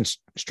you mentioned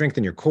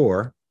strengthen your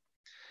core.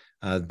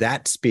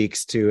 That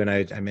speaks to, and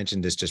I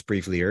mentioned this just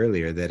briefly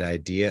earlier, that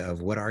idea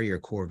of what are your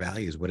core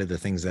values? What are the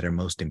things that are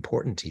most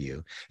important to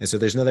you? And so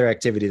there's another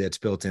activity that's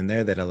built in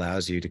there that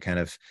allows you to kind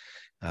of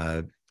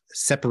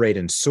separate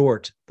and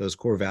sort those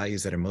core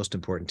values that are most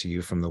important to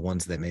you from the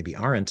ones that maybe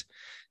aren't.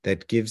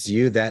 That gives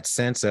you that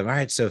sense of, all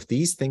right, so if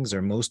these things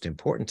are most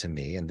important to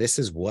me, and this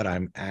is what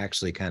I'm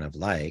actually kind of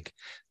like,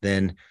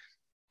 then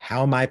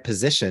how am I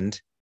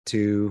positioned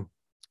to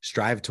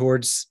strive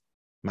towards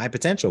my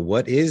potential?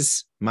 What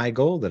is my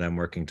goal that I'm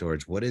working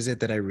towards? What is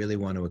it that I really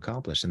want to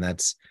accomplish? And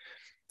that's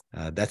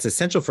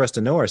essential for us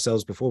to know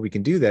ourselves before we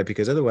can do that,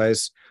 because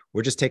otherwise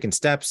we're just taking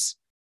steps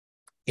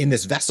in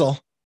this vessel,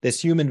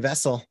 this human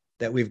vessel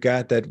that we've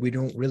got that we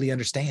don't really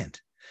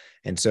understand.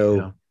 And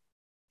so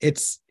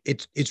it's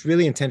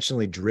really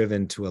intentionally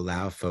driven to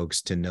allow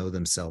folks to know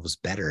themselves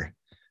better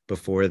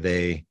before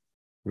they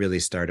really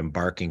start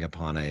embarking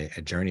upon a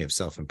journey of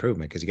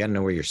self-improvement, because you got to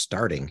know where you're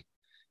starting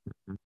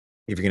if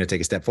you're going to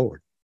take a step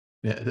forward.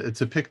 Yeah,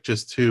 to pick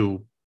just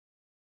 2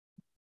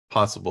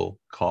 possible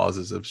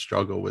causes of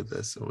struggle with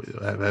this?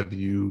 Have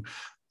you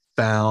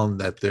found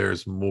that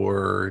there's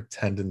more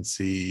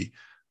tendency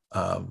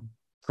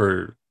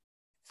for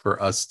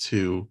us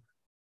to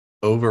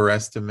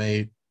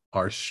overestimate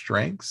our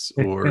strengths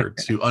or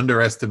to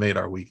underestimate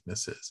our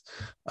weaknesses?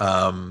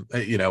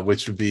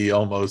 Which would be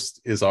almost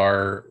is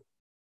our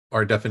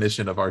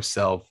definition of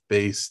ourself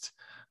based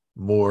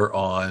more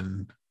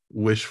on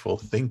wishful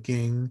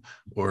thinking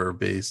or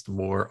based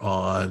more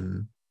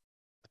on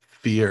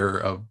fear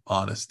of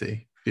honest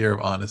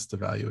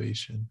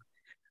evaluation?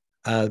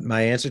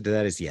 My answer to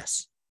that is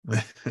yes.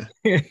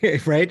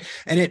 Right.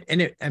 And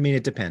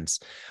it depends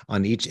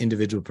on each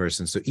individual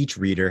person. So each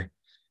reader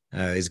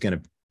is going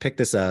to pick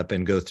this up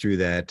and go through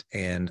that.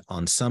 And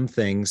on some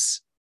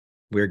things,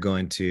 we're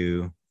going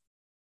to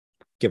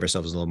give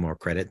ourselves a little more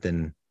credit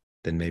than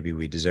maybe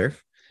we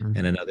deserve. Mm-hmm.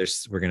 And in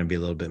others, we're going to be a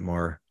little bit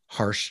more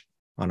harsh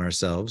on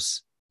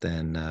ourselves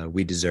than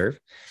we deserve.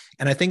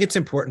 And I think it's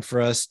important for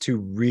us to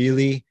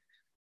really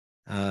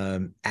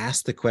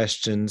ask the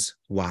questions,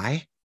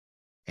 why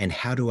and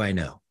how do I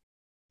know?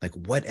 Like,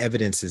 what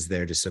evidence is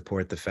there to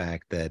support the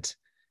fact that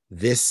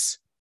this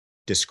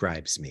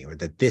describes me or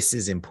that this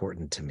is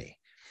important to me?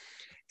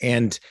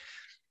 And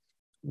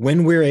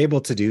when we're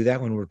able to do that,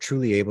 when we're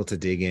truly able to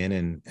dig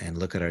in and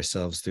look at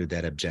ourselves through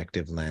that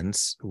objective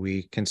lens,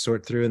 we can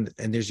sort through,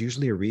 and there's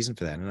usually a reason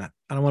for that. And I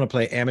don't want to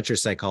play amateur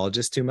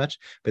psychologist too much,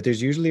 but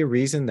there's usually a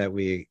reason that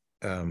we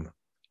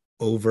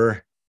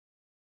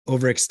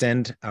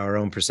overextend our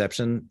own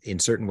perception in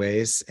certain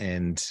ways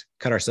and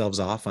cut ourselves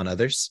off on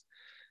others.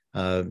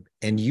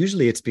 And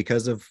usually it's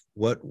because of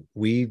what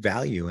we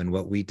value and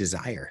what we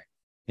desire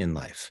in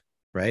life,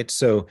 right?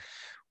 So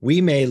we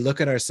may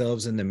look at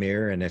ourselves in the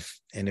mirror, and if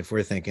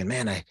we're thinking,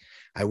 man,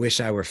 I wish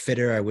I were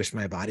fitter, I wish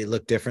my body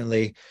looked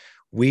differently,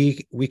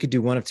 we could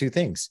do one of two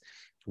things.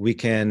 We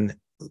can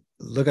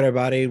look at our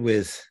body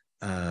with,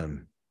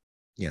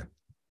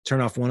 turn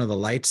off one of the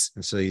lights,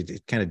 and so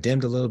it kind of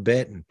dimmed a little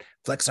bit, and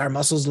flex our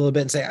muscles a little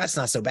bit and say, that's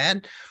not so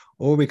bad.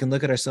 Or we can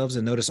look at ourselves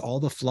and notice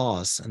all the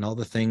flaws and all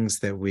the things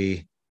that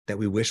we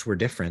wish were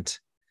different,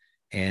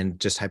 and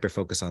just hyper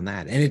focus on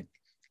that. And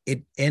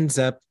it ends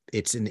up,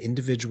 it's an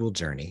individual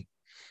journey.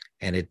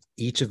 And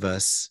each of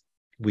us,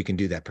 we can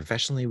do that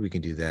professionally. We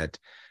can do that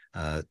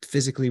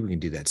physically. We can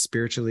do that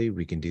spiritually.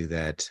 We can do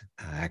that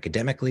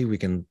academically. We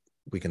can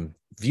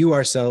view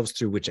ourselves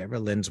through whichever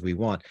lens we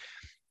want.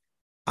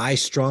 I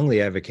strongly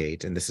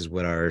advocate, and this is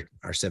what our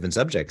 7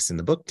 subjects in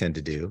the book tend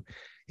to do,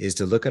 is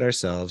to look at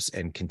ourselves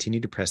and continue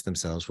to press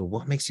themselves. Well,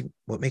 what makes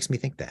me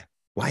think that?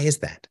 Why is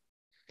that?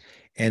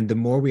 And the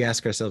more we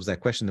ask ourselves that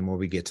question, the more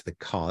we get to the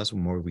cause, the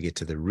more we get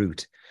to the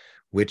root,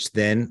 which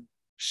then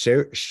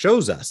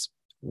shows us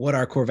what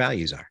our core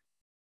values are.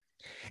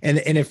 And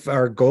if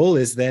our goal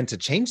is then to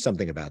change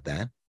something about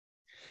that,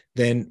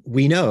 then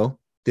we know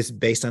this is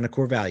based on a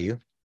core value.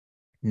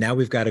 Now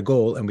we've got a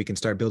goal, and we can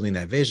start building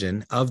that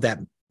vision of that,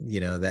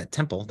 that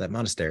temple, that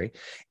monastery.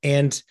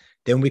 And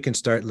then we can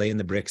start laying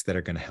the bricks that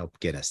are going to help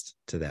get us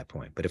to that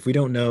point. But if we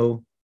don't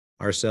know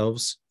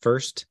ourselves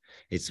first,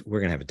 we're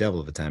going to have a devil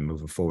of a time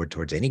moving forward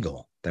towards any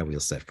goal that we'll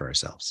set for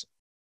ourselves.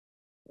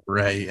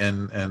 Right.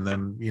 And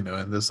then,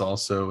 and this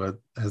also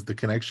has the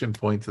connection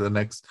point to the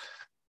next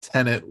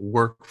tenet,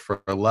 work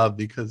for love,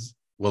 because,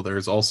 well,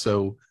 there's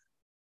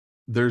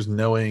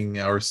knowing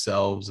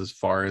ourselves as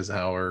far as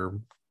our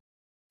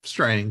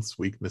strengths,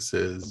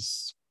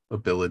 weaknesses,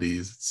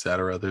 abilities,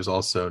 etc. There's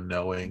also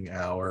knowing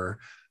our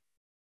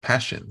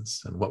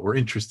passions and what we're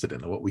interested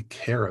in and what we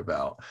care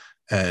about.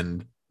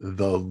 And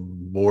the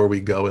more we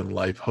go in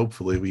life,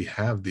 hopefully we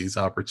have these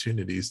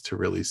opportunities to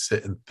really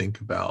sit and think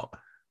about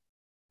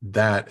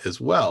that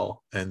as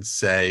well and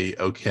say,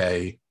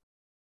 okay,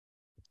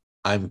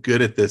 I'm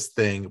good at this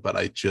thing, but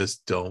I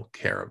just don't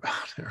care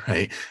about it,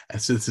 right?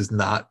 And so this is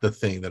not the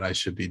thing that I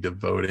should be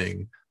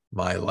devoting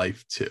my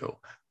life to.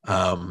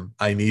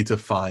 I need to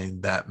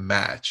find that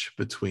match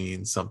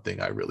between something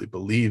I really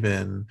believe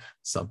in,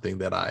 something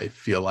that I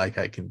feel like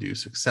I can do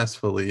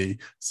successfully,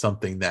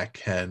 something that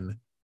can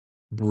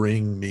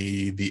bring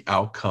me the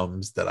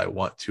outcomes that I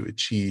want to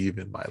achieve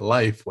in my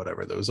life,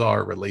 whatever those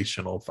are,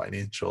 relational,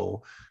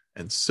 financial,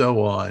 and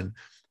so on.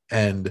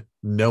 And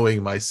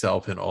knowing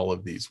myself in all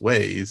of these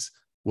ways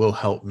will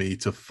help me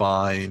to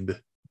find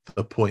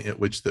the point at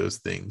which those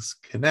things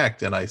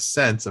connect. And I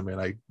sense,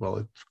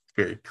 it's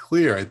very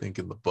clear, I think,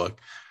 in the book,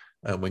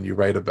 when you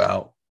write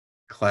about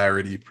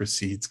clarity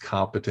precedes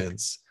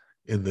competence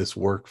in this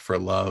work for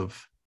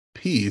love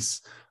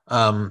piece,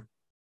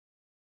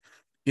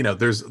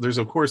 there's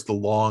of course the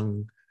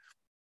long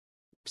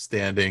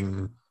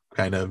standing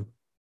kind of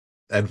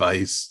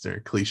advice or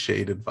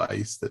cliched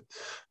advice that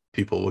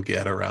people will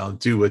get around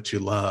do what you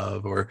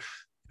love or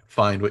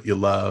find what you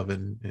love.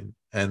 And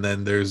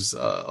then there's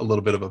a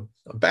little bit of a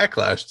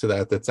backlash to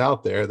that that's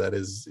out there that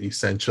is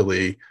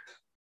essentially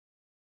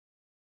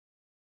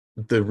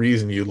the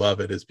reason you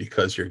love it is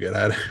because you're good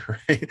at it,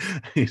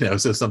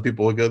 right? So some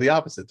people will go the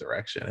opposite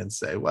direction and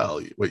say, well,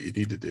 what you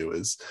need to do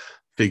is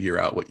figure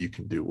out what you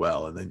can do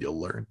well, and then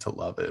you'll learn to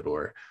love it,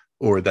 or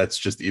or that's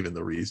just even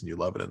the reason you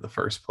love it in the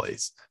first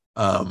place.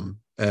 And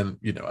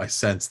I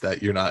sense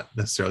that you're not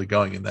necessarily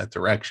going in that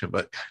direction,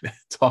 but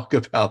talk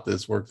about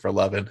this work for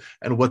love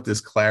and what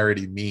this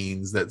clarity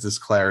means, that this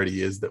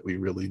clarity is that we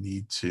really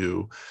need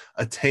to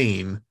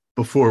attain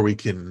before we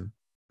can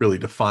really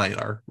define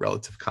our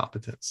relative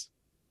competence.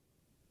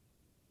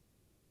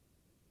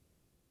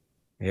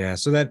 Yeah,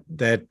 so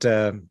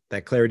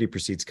that clarity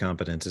precedes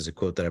competence is a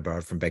quote that I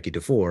borrowed from Becky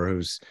Dufour,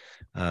 who's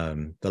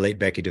the late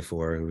Becky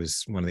Dufour, who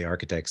was one of the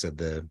architects of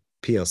the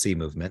PLC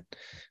movement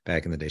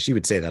back in the day. She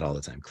would say that all the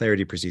time.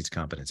 Clarity precedes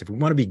competence. If we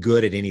want to be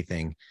good at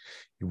anything,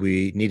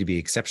 we need to be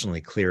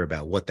exceptionally clear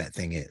about what that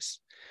thing is.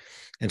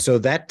 And so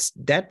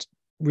that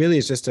really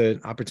is just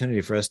an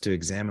opportunity for us to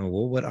examine,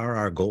 well, what are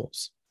our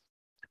goals?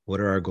 What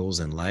are our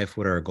goals in life?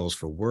 What are our goals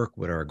for work?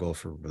 What are our goals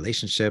for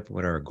relationship?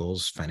 What are our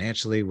goals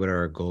financially? What are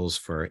our goals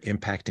for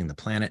impacting the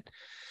planet?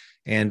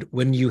 And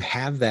when you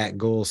have that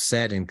goal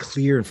set and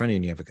clear in front of you,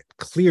 and you have a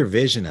clear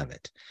vision of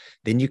it,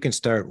 then you can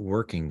start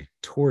working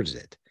towards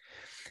it.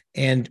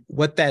 And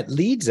what that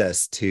leads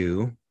us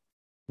to,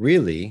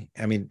 really,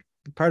 I mean,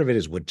 part of it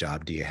is, what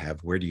job do you have?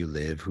 Where do you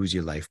live? Who's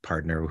your life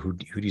partner? Who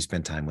do you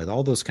spend time with?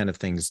 All those kind of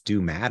things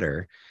do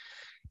matter.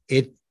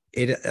 It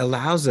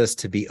allows us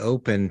to be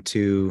open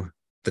to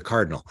the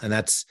cardinal. And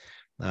that's,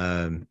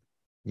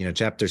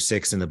 chapter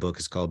 6 in the book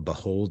is called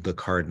Behold the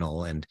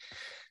Cardinal. And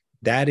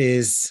that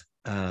is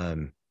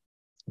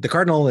the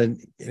cardinal. And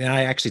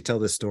I actually tell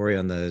this story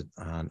on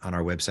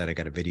our website. I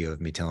got a video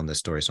of me telling this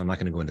story, so I'm not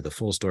going to go into the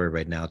full story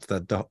right now. It's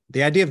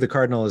the idea of the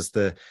cardinal is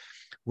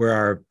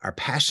where our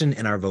passion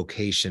and our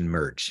vocation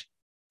merge.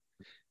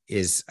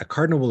 Is a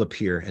cardinal will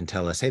appear and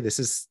tell us, hey, this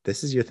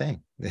is your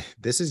thing.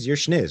 This is your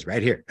schniz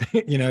right here.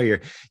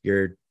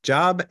 Your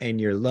job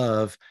and your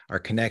love are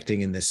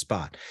connecting in this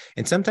spot.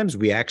 And sometimes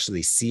we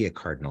actually see a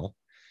cardinal,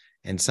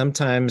 and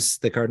sometimes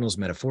the cardinal is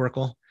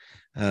metaphorical,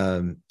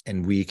 and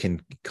we can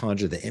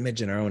conjure the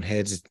image in our own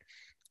heads.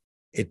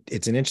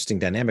 It's an interesting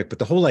dynamic, but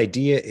the whole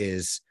idea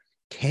is,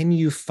 can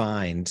you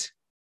find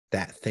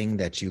that thing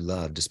that you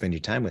love to spend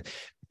your time with?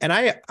 And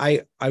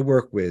I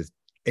work with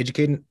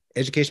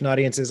education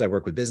audiences. I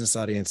work with business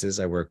audiences.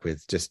 I work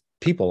with just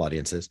people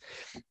audiences.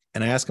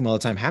 And I ask them all the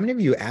time, how many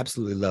of you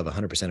absolutely love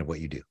 100% of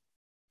what you do?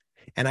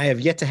 And I have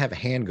yet to have a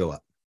hand go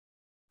up,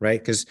 right?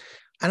 Because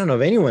I don't know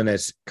of anyone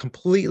that's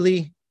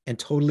completely and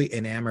totally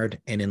enamored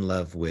and in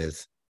love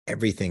with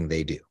everything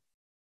they do,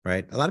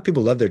 right? A lot of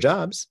people love their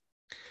jobs.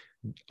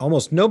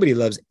 Almost nobody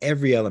loves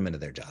every element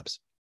of their jobs.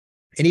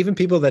 And even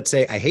people that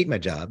say, I hate my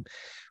job,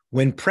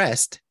 when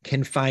pressed,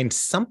 can find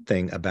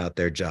something about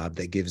their job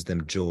that gives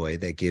them joy,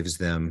 that gives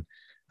them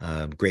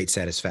great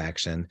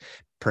satisfaction.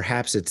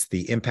 Perhaps it's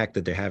the impact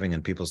that they're having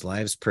on people's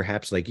lives.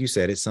 Perhaps, like you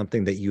said, it's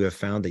something that you have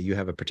found that you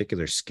have a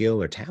particular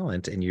skill or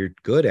talent and you're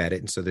good at it.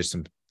 And so there's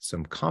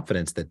some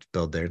confidence that's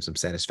built there and some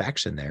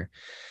satisfaction there.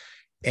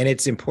 And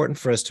it's important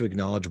for us to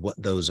acknowledge what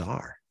those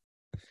are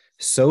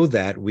so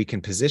that we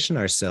can position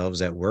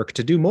ourselves at work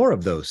to do more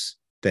of those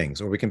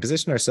things, or we can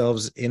position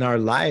ourselves in our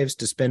lives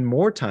to spend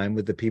more time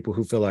with the people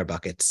who fill our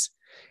buckets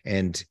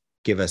and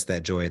give us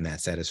that joy and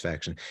that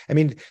satisfaction. I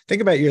mean,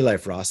 think about your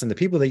life, Ross, and the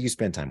people that you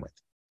spend time with,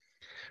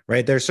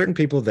 right? There are certain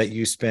people that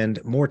you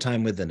spend more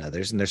time with than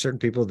others, and there's certain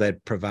people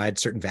that provide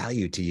certain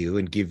value to you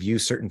and give you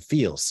certain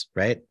feels,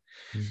 right?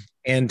 Mm-hmm.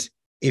 And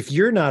if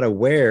you're not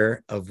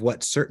aware of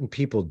what certain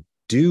people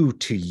do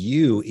to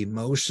you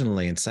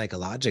emotionally and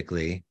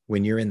psychologically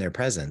when you're in their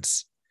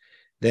presence,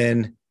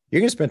 then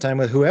you're going to spend time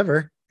with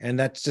whoever. And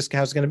that's just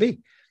how it's going to be.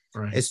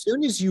 Right. As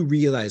soon as you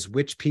realize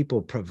which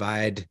people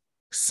provide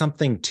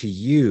something to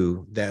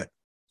you that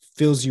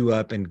fills you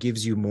up and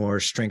gives you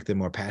more strength and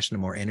more passion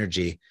and more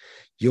energy,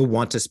 you'll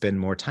want to spend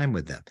more time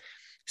with them.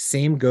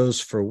 Same goes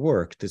for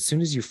work. As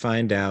soon as you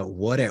find out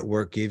what at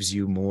work gives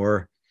you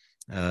more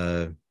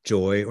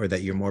joy, or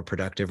that you're more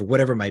productive, or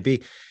whatever it might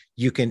be,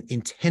 you can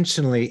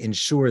intentionally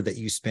ensure that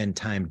you spend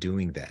time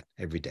doing that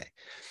every day.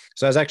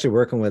 So I was actually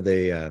working with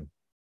an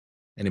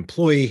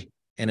employee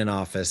in an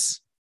office,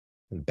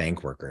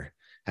 bank worker,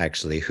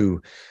 actually,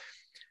 who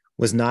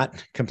was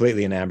not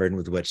completely enamored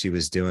with what she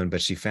was doing,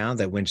 but she found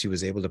that when she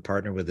was able to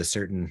partner with a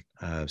certain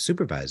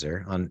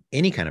supervisor on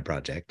any kind of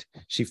project,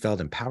 she felt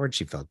empowered,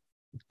 she felt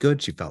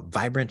good, she felt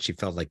vibrant, she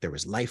felt like there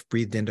was life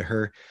breathed into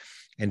her.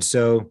 And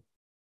so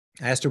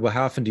I asked her, well,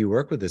 how often do you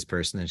work with this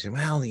person? And she said,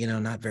 well,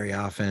 not very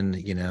often,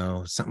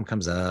 something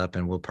comes up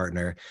and we'll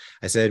partner.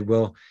 I said,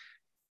 well,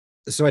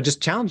 so I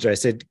just challenged her. I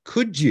said,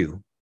 could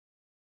you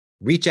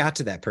reach out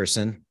to that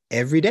person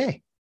every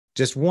day?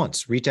 Just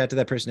once, reach out to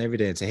that person every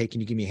day and say, hey, can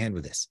you give me a hand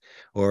with this?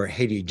 Or,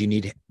 hey, do you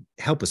need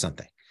help with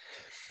something?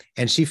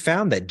 And she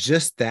found that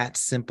just that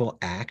simple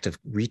act of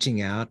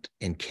reaching out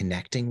and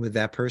connecting with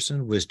that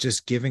person was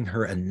just giving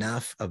her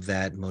enough of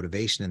that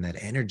motivation and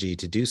that energy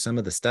to do some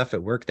of the stuff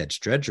at work that's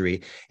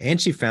drudgery.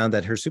 And she found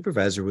that her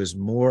supervisor was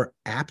more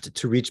apt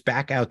to reach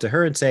back out to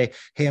her and say,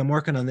 hey, I'm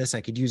working on this. I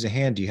could use a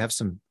hand. Do you have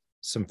some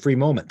free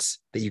moments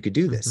that you could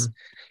do this?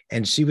 Mm-hmm.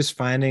 And she was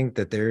finding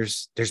that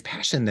there's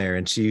passion there,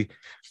 and she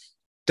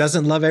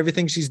doesn't love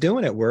everything she's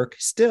doing at work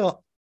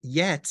still,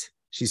 yet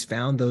she's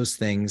found those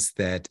things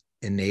that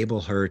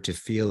enable her to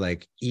feel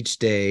like each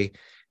day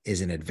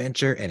is an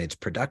adventure and it's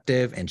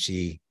productive. And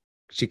she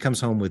comes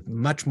home with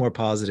much more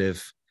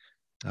positive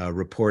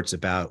reports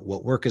about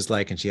what work is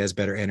like, and she has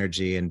better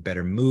energy and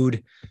better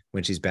mood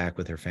when she's back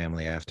with her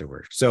family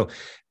afterward. So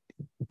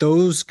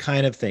those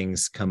kind of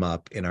things come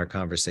up in our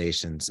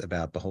conversations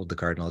about Behold the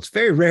Cardinal. It's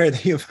very rare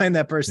that you'll find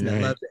that person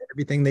that loves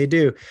everything they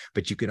do,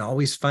 but you can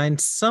always find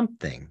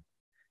something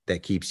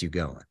that keeps you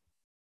going.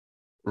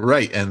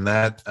 Right. And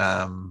that,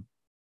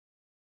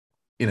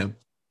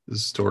 the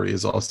story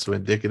is also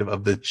indicative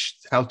of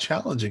how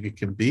challenging it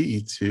can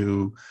be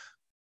to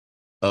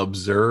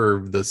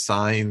observe the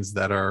signs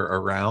that are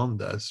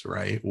around us,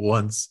 right?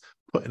 Once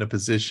put in a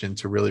position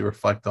to really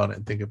reflect on it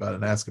and think about it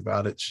and ask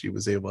about it, she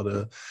was able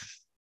to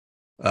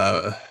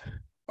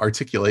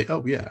articulate,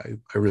 oh yeah,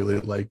 I really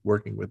like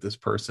working with this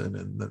person,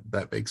 and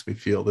that makes me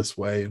feel this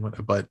way.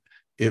 But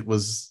it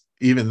was,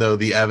 even though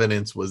the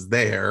evidence was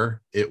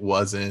there, it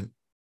wasn't,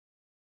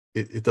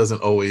 it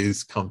doesn't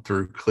always come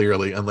through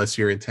clearly unless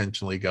you're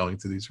intentionally going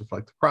through these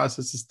reflective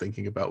processes,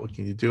 thinking about what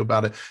can you do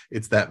about it.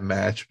 It's that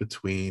match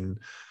between,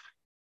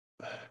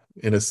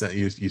 in a sense,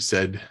 you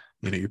said,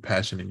 your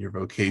passion and your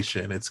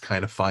vocation. It's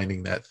kind of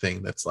finding that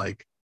thing that's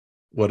like,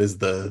 what is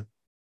the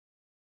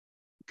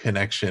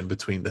connection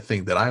between the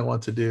thing that I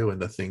want to do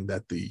and the thing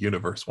that the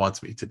universe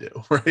wants me to do,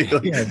 right?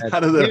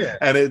 Like,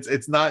 and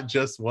it's not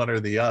just one or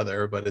the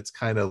other, but it's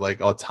kind of like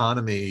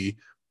autonomy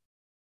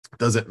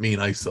doesn't mean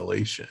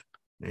isolation.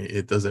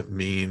 It doesn't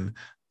mean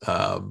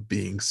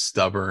being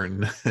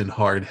stubborn and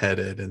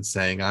hard-headed and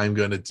saying, I'm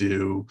going to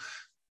do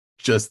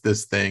just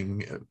this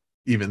thing,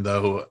 even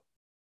though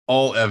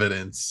all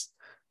evidence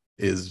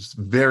is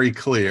very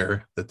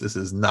clear that this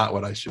is not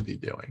what I should be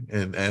doing.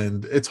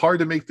 And it's hard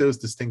to make those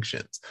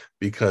distinctions,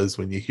 because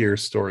when you hear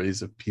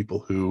stories of people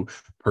who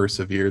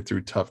persevered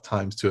through tough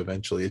times to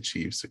eventually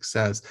achieve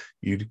success,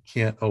 you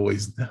can't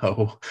always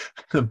know,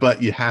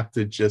 but you have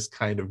to just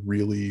kind of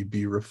really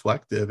be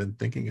reflective and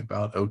thinking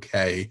about,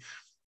 okay,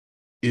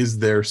 is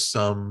there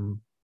some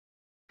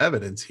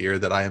evidence here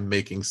that I am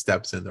making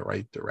steps in the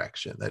right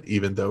direction? That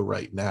even though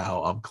right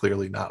now I'm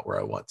clearly not where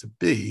I want to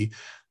be,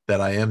 that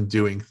I am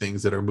doing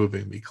things that are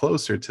moving me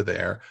closer to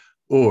there?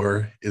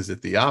 Or is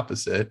it the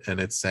opposite,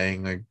 and it's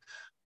saying, like,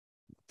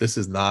 this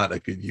is not a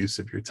good use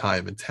of your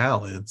time and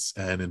talents,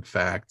 and in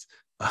fact,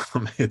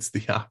 it's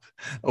the opposite?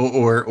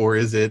 Or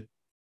is it,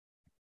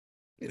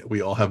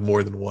 we all have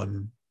more than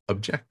one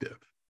objective,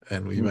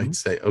 and we might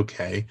say,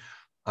 okay,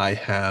 I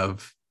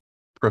have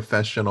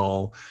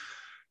professional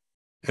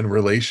and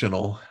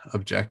relational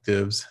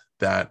objectives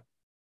that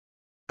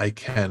I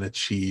can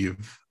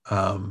achieve,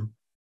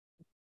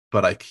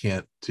 but I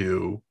can't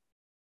do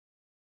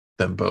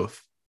them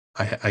both.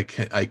 I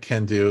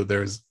can do,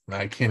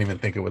 I can't even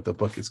think of what the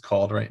book is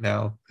called right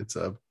now.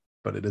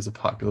 But it is a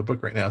popular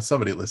book right now.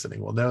 Somebody listening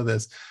will know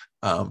this,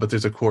 but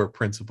there's a core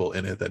principle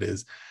in it that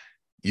is,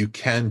 you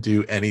can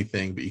do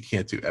anything, but you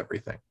can't do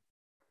everything.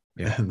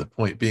 Yeah. And the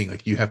point being,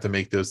 like, you have to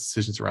make those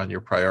decisions around your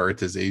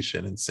prioritization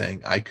and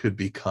saying, I could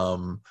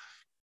become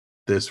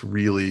this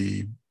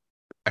really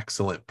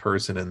excellent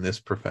person in this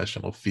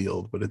professional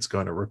field, but it's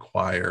going to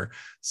require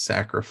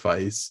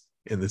sacrifice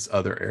in this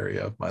other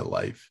area of my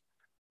life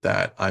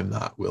that I'm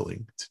not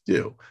willing to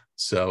do.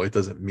 So it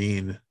doesn't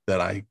mean that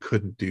I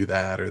couldn't do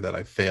that or that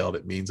I failed.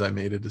 It means I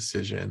made a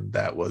decision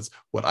that was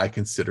what I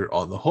considered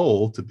on the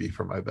whole to be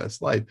for my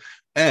best life.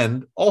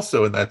 And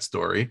also in that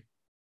story,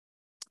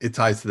 it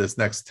ties to this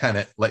next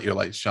tenet, let your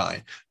light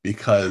shine,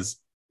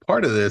 because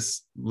part of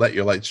this, let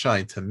your light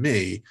shine, to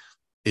me,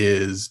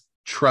 is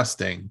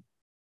trusting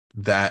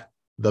that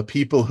the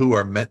people who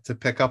are meant to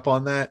pick up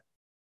on that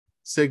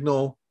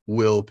signal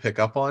will pick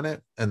up on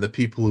it, and the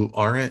people who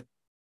aren't,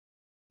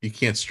 you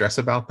can't stress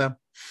about them.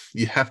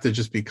 You have to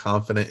just be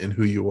confident in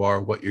who you are,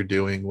 what you're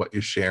doing, what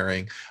you're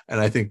sharing. And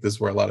I think this is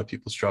where a lot of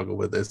people struggle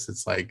with this.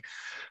 It's like,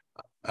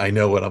 I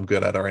know what I'm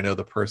good at, or I know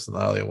the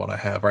personality I want to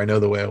have, or I know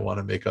the way I want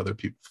to make other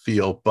people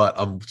feel, but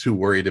I'm too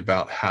worried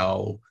about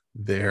how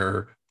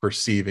they're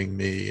perceiving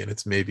me, and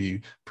it's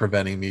maybe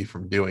preventing me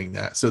from doing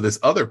that. So this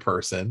other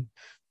person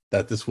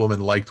that this woman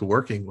liked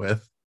working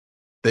with,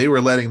 they were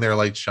letting their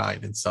light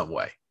shine in some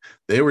way.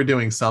 They were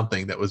doing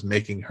something that was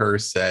making her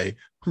say,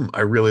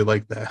 I really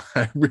like that.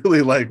 I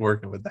really like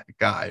working with that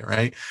guy,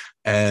 right?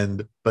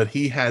 But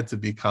he had to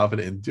be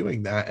confident in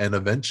doing that. And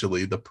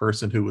eventually the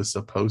person who was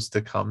supposed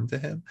to come to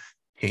him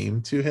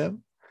came to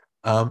him.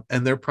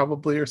 And there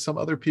probably are some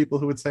other people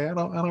who would say, I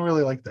don't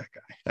really like that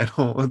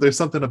guy. There's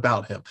something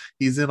about him.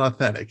 He's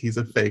inauthentic. He's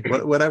a fake,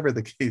 whatever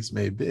the case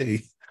may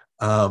be.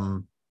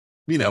 I'm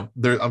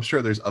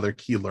sure there's other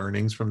key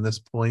learnings from this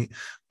point,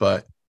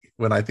 but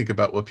when I think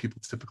about what people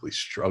typically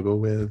struggle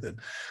with and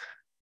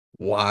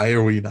why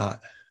are we not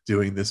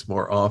doing this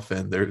more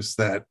often, there's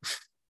that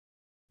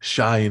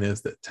shyness,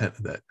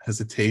 that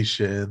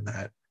hesitation,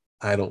 that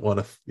I don't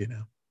want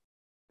to,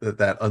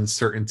 that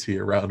uncertainty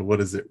around, what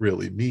does it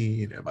really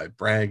mean? Am I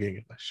bragging?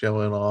 Am I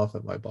showing off?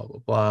 Am I blah, blah,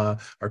 blah?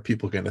 Are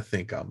people going to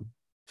think I'm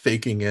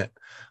faking it?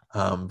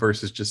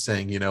 Versus just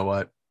saying, you know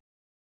what,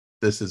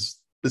 this is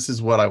this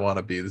is what I want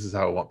to be. This is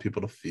how I want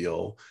people to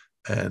feel.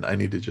 And I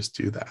need to just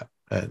do that.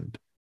 And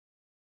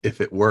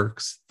if it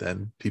works,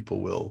 then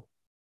they'll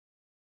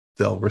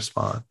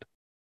respond.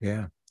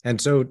 Yeah.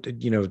 And so,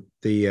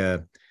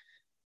 the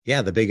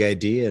big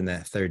idea in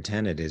that third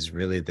tenet is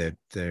really that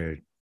there's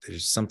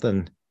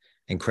something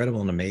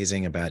incredible and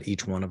amazing about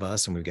each one of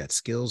us, and we've got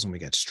skills and we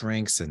got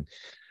strengths, and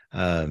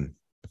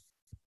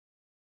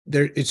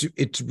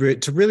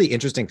it's a really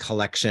interesting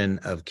collection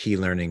of key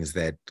learnings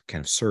that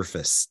kind of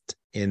surfaced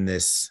in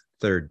this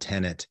third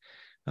tenet.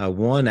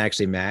 One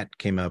actually Matt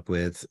came up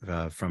with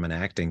from an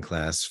acting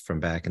class from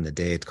back in the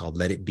day. It's called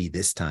 "Let It Be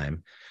This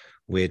Time,"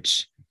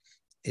 which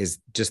is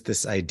just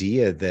this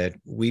idea that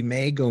we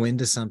may go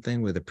into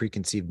something with a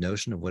preconceived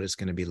notion of what it's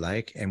going to be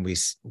like, and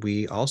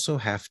we also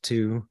have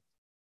to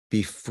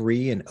be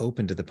free and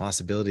open to the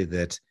possibility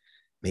that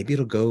maybe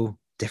it'll go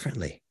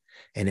differently,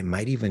 and it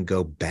might even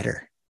go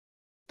better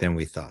than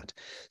we thought.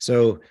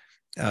 So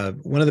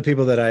one of the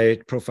people that I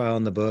profile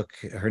in the book,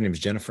 her name is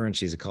Jennifer, and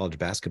she's a college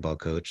basketball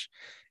coach.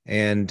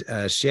 And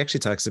she actually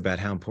talks about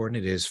how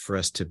important it is for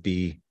us to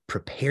be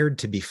prepared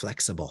to be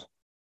flexible,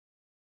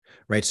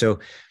 right? So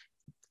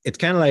it's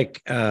kind of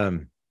like,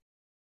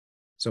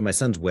 so my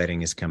son's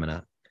wedding is coming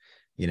up,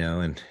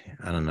 and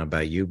I don't know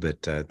about you,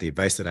 but the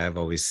advice that I've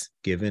always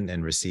given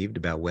and received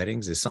about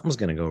weddings is something's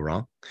going to go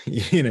wrong.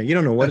 You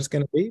don't know what it's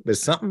going to be, but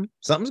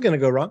something's going to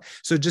go wrong.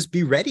 So just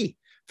be ready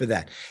for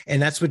that.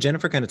 And that's what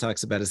Jennifer kind of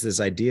talks about, is this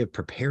idea of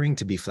preparing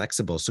to be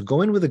flexible. So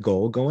go in with a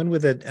goal, go in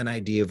with an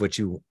idea of what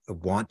you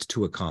want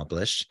to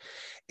accomplish,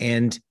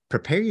 and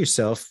prepare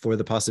yourself for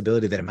the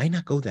possibility that it might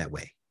not go that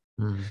way.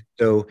 Mm-hmm.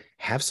 So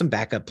have some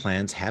backup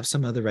plans, have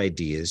some other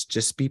ideas,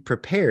 just be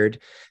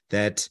prepared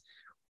that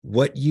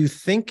what you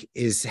think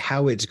is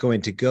how it's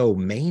going to go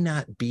may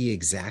not be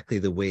exactly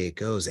the way it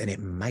goes, and it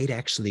might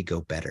actually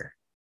go better.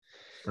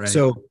 Right.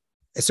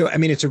 So, I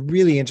mean, it's a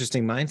really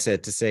interesting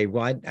mindset to say,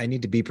 well, I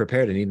need to be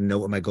prepared. I need to know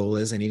what my goal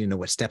is. I need to know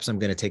what steps I'm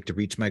going to take to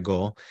reach my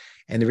goal.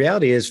 And the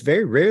reality is,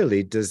 very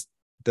rarely does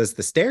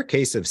the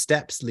staircase of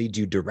steps lead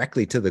you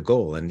directly to the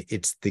goal. And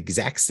it's the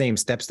exact same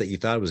steps that you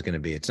thought it was going to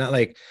be. It's not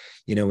like,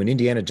 when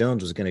Indiana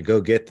Jones was going to go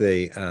get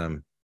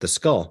the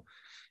skull,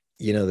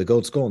 the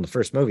gold skull in the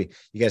first movie,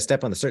 you got to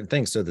step on the certain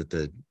things so that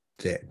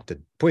the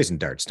poison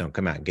darts don't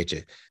come out and get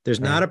you. There's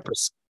not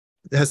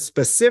a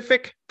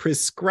specific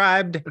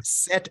prescribed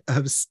set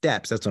of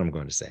steps. That's what I'm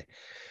going to say.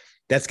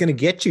 That's going to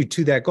get you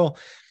to that goal.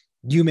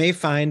 You may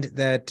find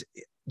that,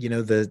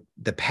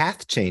 the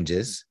path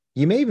changes.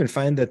 You may even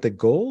find that the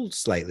goal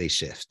slightly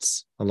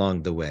shifts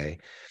along the way.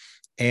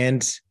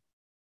 And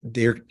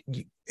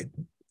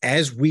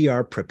as we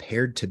are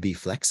prepared to be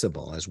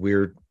flexible, as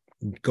we're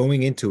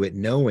going into it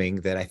knowing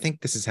that I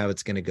think this is how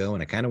it's going to go,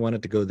 and I kind of want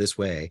it to go this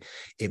way,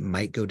 it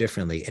might go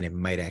differently, and it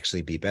might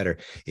actually be better,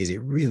 is a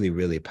really,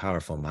 really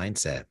powerful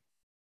mindset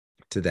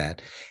to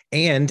that.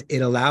 And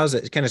it allows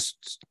it kind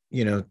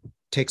of,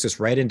 takes us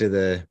right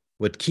into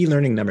what key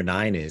learning number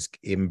 9 is: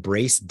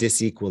 embrace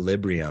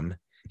disequilibrium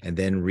and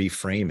then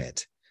reframe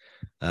it.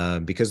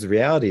 Because the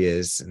reality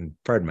is, and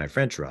pardon my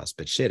French, Ross,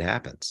 but shit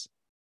happens.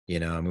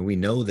 We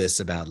know this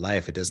about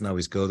life. It doesn't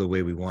always go the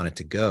way we want it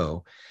to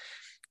go.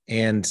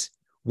 And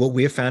what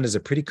we have found is a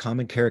pretty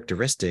common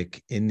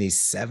characteristic in these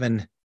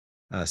 7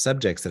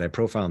 subjects that I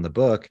profile in the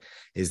book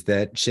is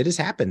that shit has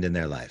happened in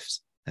their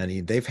lives. I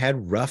mean, they've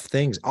had rough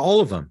things.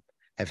 All of them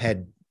have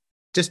had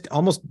just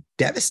almost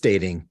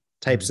devastating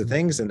types of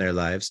things in their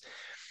lives.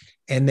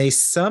 And they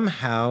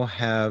somehow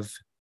have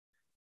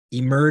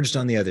emerged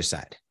on the other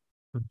side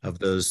of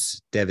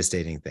those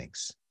devastating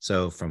things.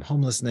 So from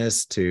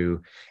homelessness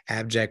to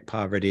abject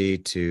poverty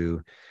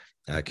to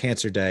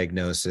cancer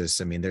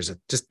diagnosis. I mean, there's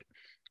just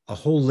a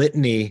whole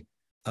litany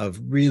of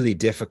really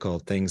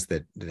difficult things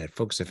that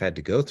folks have had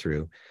to go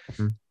through.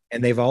 Mm-hmm.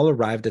 And they've all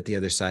arrived at the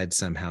other side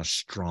somehow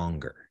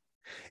stronger.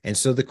 And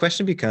so the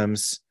question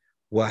becomes,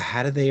 well,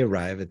 how do they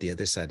arrive at the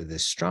other side of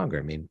this stronger?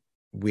 I mean,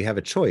 we have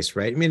a choice,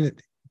 right? I mean,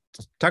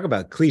 talk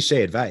about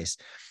cliche advice.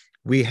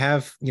 We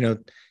have,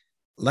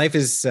 life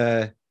is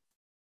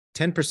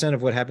 10%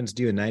 of what happens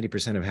to you and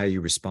 90% of how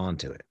you respond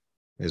to it,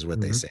 is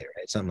what they say,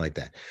 right? Something like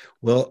that.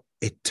 Well,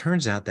 it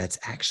turns out that's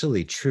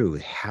actually true.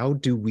 How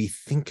do we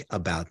think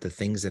about the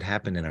things that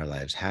happen in our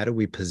lives? How do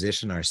we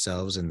position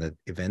ourselves in the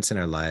events in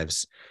our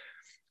lives?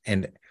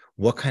 And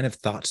what kind of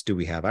thoughts do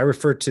we have? I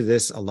refer to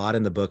this a lot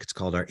in the book. It's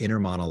called our inner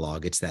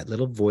monologue. It's that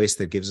little voice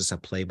that gives us a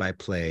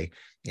play-by-play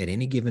at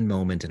any given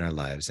moment in our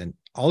lives. And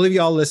all of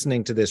y'all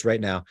listening to this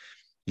right now,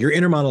 your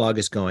inner monologue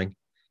is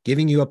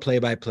giving you a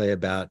play-by-play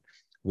about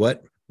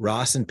what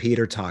Ross and Pete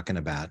are talking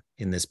about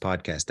in this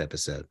podcast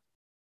episode,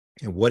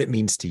 and what it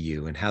means to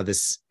you and how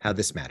this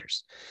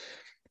matters.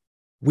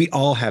 We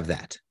all have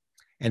that.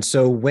 And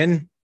so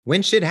when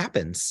shit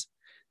happens,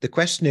 the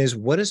question is,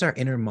 what is our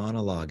inner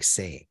monologue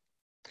saying?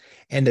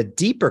 And a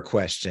deeper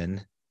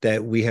question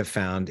that we have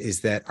found is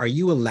that, are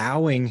you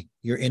allowing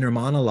your inner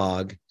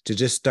monologue to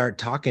just start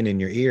talking in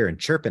your ear and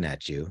chirping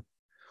at you?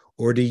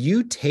 Or do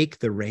you take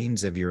the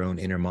reins of your own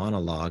inner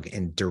monologue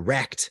and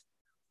direct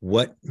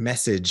what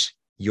message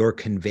you're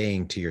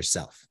conveying to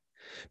yourself?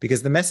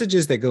 because the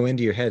messages that go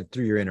into your head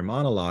through your inner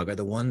monologue are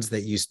the ones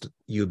that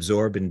you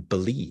absorb and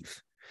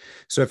believe.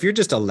 So if you're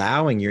just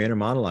allowing your inner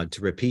monologue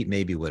to repeat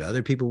maybe what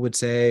other people would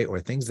say, or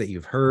things that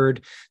you've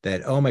heard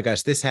that, oh my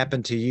gosh, this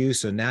happened to you,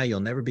 so now you'll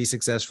never be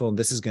successful, and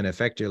this is going to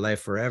affect your life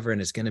forever, and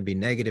it's going to be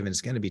negative, and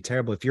it's going to be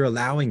terrible. If you're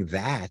allowing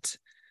that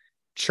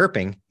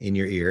chirping in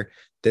your ear,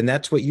 then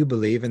that's what you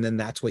believe, and then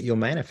that's what you'll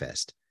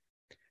manifest.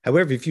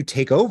 However, if you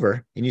take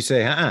over and you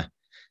say,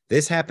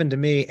 this happened to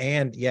me,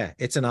 and yeah,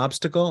 it's an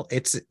obstacle,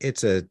 it's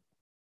a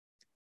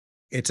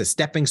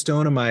stepping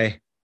stone of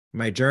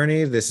my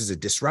journey, this is a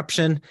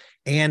disruption,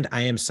 and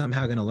I am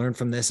somehow going to learn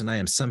from this, and I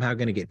am somehow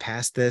going to get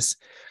past this,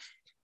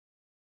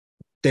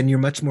 then you're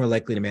much more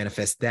likely to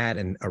manifest that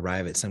and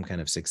arrive at some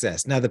kind of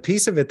success. Now, the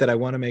piece of it that I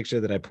want to make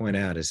sure that I point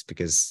out is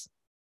because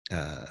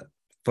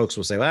folks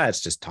will say, well,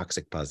 it's just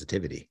toxic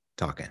positivity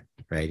talking,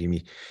 right? I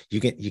mean, you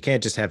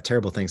can't just have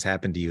terrible things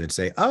happen to you and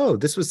say, oh,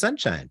 this was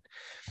sunshine.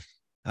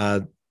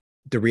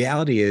 The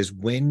reality is,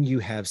 when you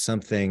have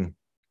something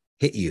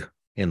hit you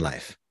in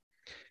life,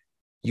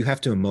 you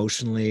have to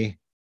emotionally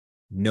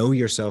know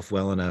yourself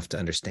well enough to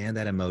understand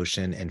that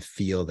emotion and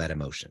feel that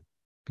emotion.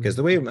 Because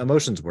the way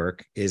emotions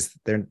work is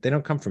they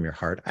don't come from your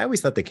heart. I always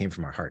thought they came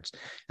from our hearts.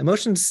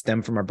 Emotions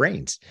stem from our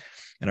brains,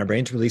 and our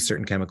brains release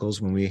certain chemicals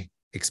when we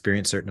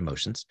experience certain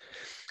emotions.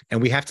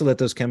 And we have to let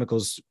those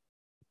chemicals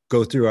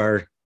go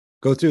through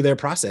their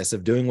process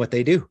of doing what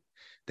they do.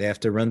 They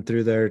have to run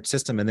through their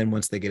system. And then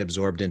once they get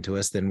absorbed into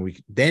us,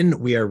 then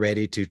we are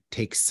ready to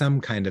take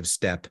some kind of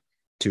step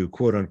to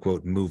quote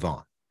unquote move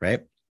on,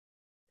 right?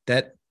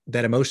 That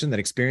emotion, that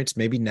experience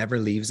maybe never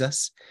leaves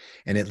us,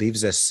 and it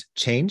leaves us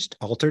changed,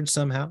 altered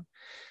somehow,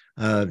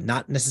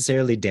 not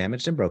necessarily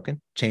damaged and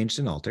broken, changed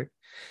and altered.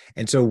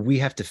 And so we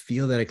have to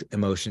feel that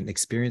emotion,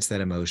 experience that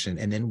emotion.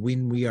 And then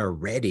when we are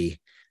ready,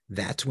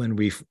 that's when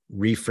we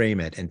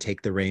reframe it and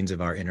take the reins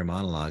of our inner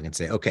monologue and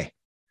say, okay,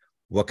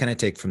 what can I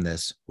take from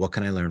this? What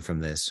can I learn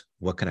from this?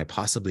 What can I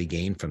possibly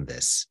gain from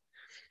this?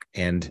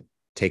 And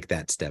take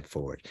that step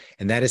forward.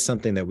 And that is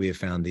something that we have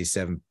found these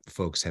 7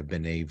 folks have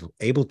been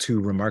able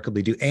to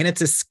remarkably do. And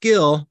it's a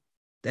skill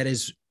that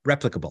is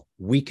replicable.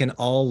 We can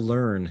all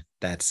learn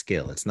that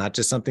skill. It's not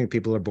just something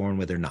people are born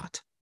with or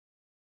not.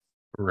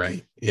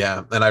 Right.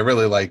 Yeah. And I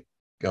really like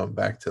going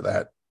back to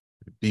that,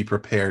 be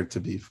prepared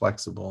to be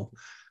flexible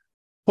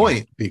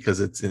point, because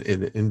it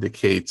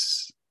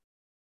indicates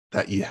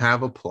that you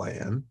have a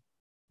plan.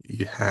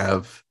 You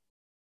have,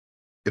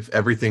 if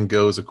everything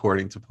goes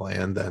according to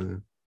plan,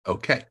 then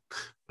okay.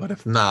 But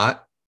if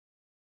not,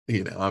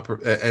 and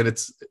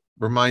it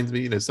reminds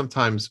me,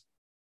 sometimes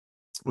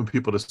when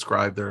people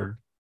describe their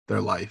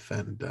life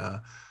and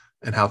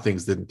how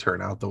things didn't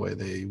turn out the way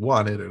they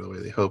wanted or the way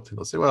they hoped, and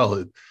they'll say,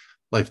 well,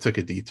 life took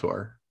a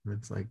detour. And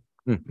it's like,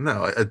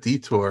 no, a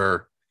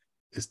detour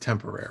is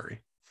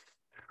temporary,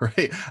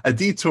 right? A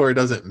detour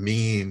doesn't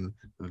mean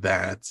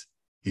that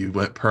you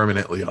went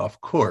permanently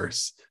off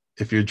course.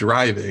 If you're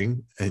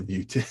driving and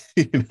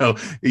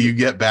you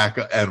get back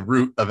en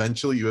route,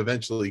 you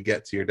eventually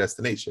get to your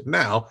destination.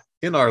 Now,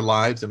 in our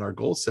lives and our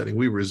goal setting,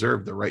 we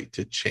reserve the right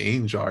to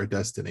change our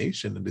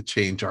destination and to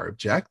change our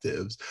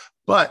objectives,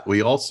 but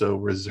we also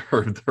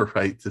reserve the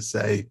right to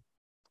say,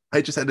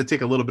 I just had to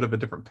take a little bit of a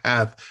different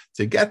path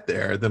to get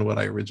there than what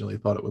I originally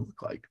thought it would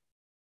look like.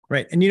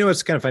 Right. And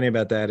what's kind of funny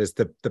about that is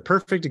the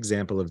perfect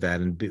example of that,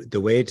 and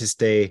the way to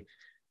stay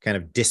kind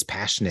of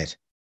dispassionate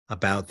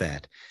about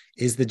that,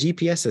 is the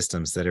GPS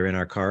systems that are in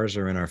our cars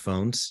or in our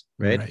phones,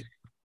 right?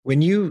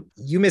 When you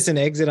miss an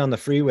exit on the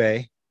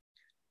freeway,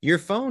 your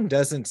phone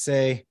doesn't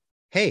say,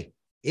 hey,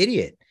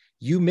 idiot,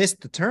 you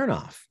missed the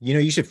turnoff.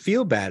 You should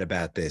feel bad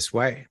about this.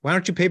 Why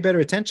don't you pay better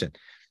attention?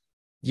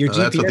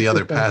 That's what the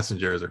other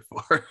passengers are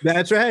for.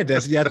 That's right.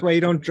 That's why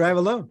you don't drive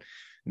alone.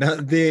 Now,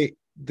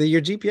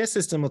 your GPS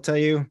system will tell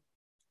you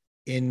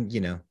in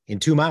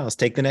 2 miles,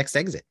 take the next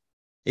exit.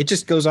 It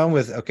just goes on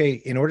with, okay,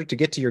 in order to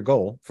get to your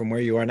goal from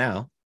where you are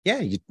now,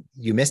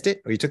 you missed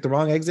it, or you took the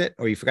wrong exit,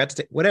 or you forgot to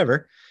take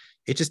whatever.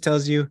 It just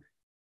tells you,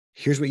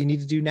 here's what you need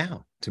to do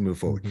now to move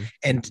forward.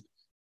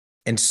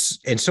 And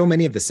so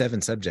many of the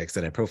 7 subjects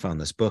that I profile in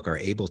this book are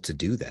able to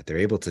do that. They're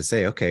able to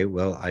say, okay,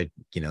 well,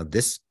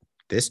 this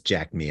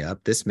jacked me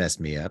up, this messed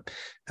me up.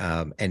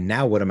 And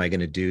now what am I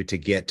going to do to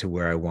get to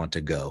where I want to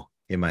go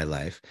in my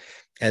life?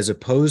 As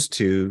opposed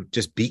to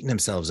just beating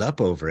themselves up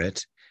over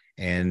it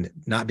and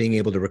not being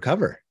able to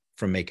recover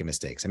from making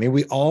mistakes. I mean,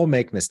 we all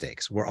make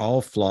mistakes. We're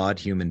all flawed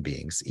human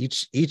beings.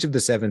 Each of the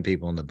 7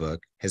 people in the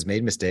book has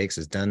made mistakes,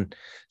 has done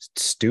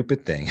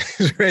stupid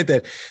things, right?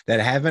 That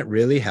haven't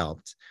really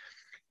helped.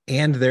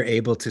 And they're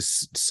able to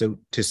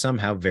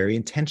somehow very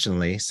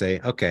intentionally say,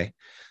 okay,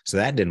 so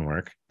that didn't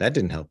work. That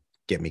didn't help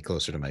get me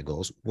closer to my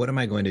goals. What am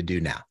I going to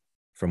do now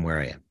from where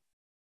I am?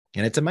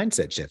 And it's a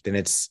mindset shift, and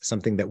it's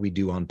something that we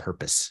do on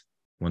purpose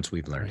once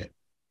we've learned it.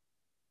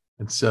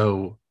 And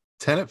so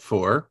tenet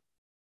 4,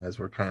 as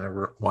we're kind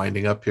of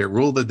winding up here,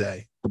 rule of the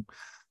day.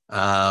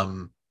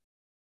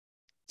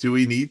 Do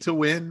we need to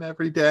win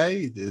every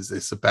day? Is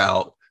this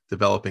about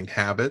developing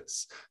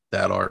habits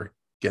that are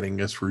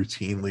getting us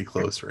routinely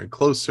closer and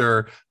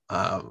closer?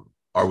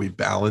 Are we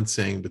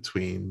balancing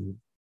between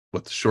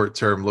what the short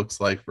term looks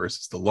like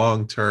versus the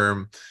long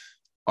term?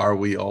 Are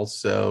we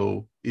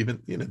also,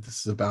 even,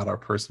 this is about our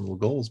personal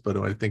goals, but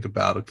when I think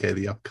about, okay,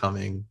 the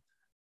upcoming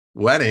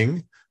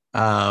wedding,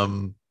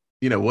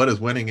 what does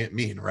winning it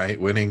mean, right?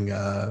 Winning,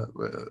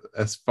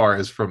 as far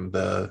as from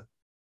the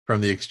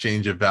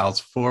exchange of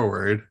vows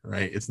forward,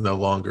 right? It's no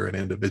longer an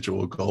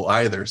individual goal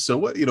either. So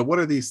what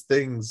are these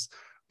things,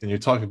 and you're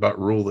talking about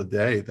rule of the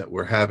day, that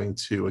we're having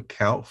to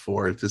account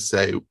for to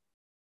say,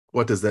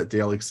 what does that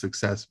daily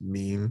success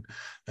mean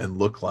and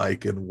look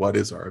like, and what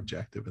is our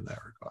objective in that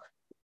regard?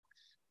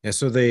 Yeah,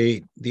 so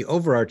the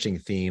overarching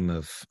theme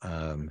of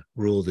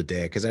rule of the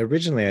day, because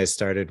originally I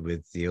started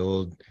with the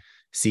old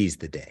seize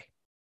the day,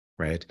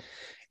 right?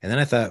 And then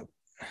I thought,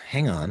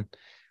 hang on,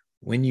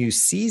 when you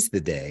seize the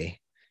day,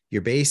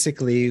 you're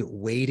basically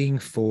waiting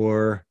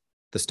for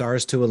the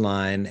stars to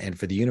align and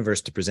for the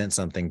universe to present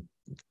something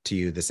to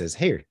you that says,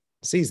 here,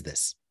 seize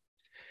this.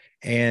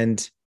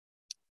 And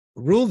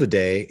rule of the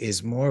day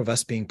is more of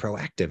us being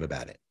proactive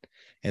about it.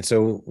 And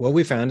so what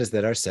we found is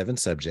that our 7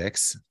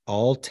 subjects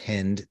all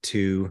tend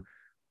to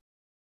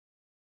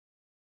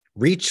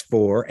reach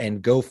for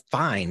and go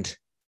find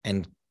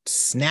and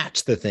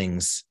snatch the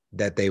things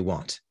that they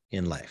want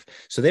in life.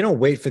 So they don't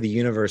wait for the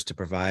universe to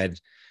provide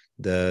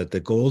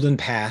the golden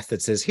path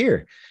that says,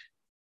 here,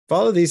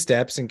 follow these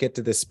steps and get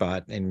to this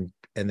spot and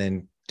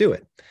then do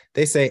it.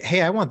 They say,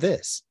 hey, I want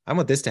this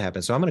to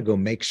happen. So I'm going to go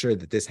make sure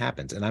that this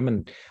happens. And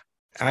I'm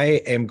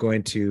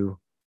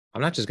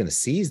not just going to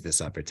seize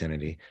this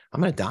opportunity.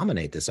 I'm going to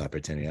dominate this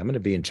opportunity. I'm going to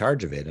be in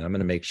charge of it, and I'm going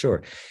to make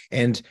sure.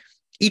 And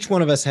each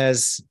one of us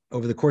has,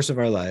 over the course of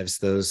our lives,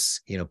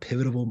 those,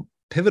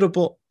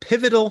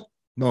 pivotal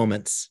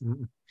moments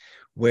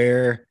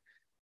where,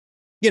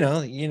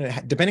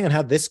 depending on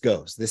how this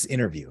goes, this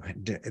interview,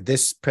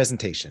 this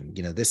presentation,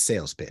 this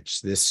sales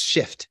pitch, this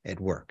shift at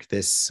work,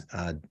 this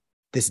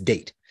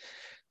date,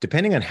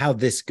 depending on how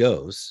this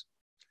goes,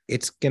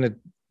 it's going to,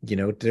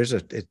 there's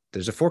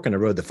a fork in the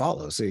road that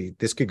follows. So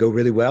this could go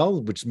really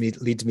well, which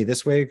leads me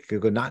this way. It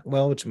could go not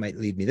well, which might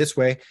lead me this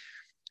way.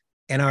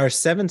 And our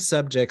 7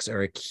 subjects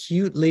are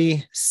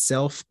acutely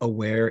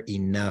self-aware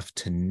enough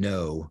to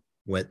know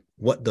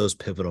what those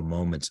pivotal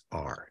moments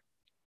are.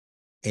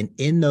 And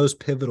in those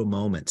pivotal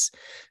moments,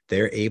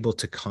 they're able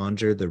to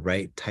conjure the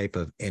right type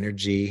of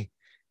energy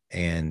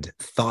and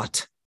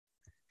thought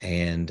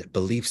and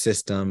belief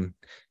system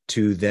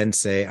to then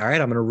say, all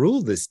right, I'm going to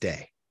rule this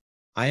day.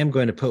 I am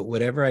going to put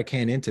whatever I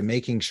can into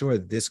making sure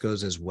that this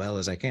goes as well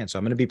as I can. So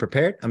I'm going to be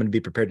prepared. I'm going to be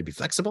prepared to be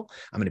flexible.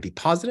 I'm going to be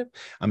positive.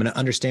 I'm going to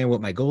understand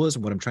what my goal is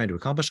and what I'm trying to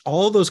accomplish.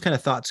 All those kind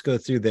of thoughts go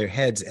through their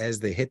heads as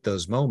they hit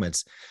those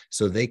moments,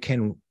 so they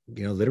can,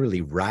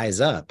 literally rise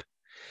up.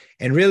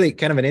 And really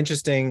kind of an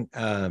interesting,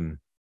 an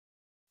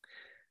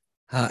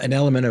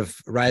element of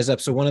rise up.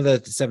 So one of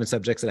the 7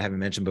 subjects that I haven't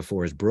mentioned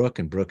before is Brooke,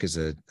 and Brooke is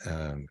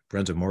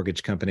runs a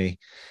mortgage company.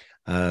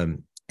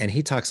 And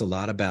he talks a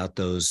lot about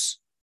those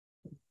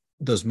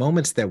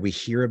moments that we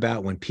hear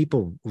about when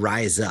people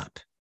rise up,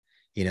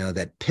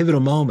 that pivotal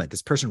moment,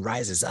 this person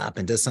rises up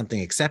and does something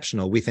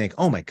exceptional. We think,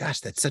 oh my gosh,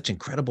 that's such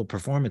incredible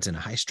performance in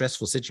a high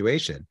stressful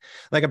situation.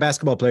 Like a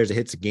basketball player that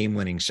hits a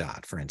game-winning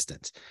shot, for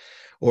instance,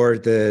 or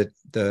the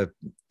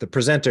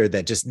presenter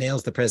that just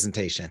nails the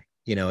presentation,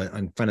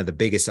 in front of the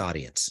biggest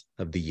audience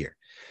of the year.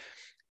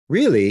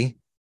 Really,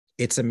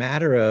 it's a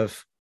matter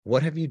of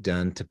what have you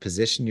done to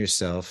position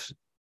yourself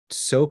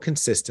so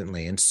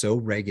consistently and so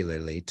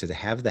regularly to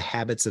have the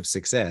habits of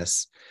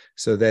success,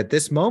 so that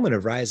this moment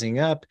of rising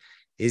up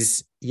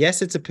is,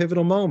 yes, it's a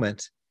pivotal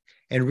moment.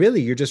 And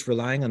really, you're just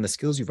relying on the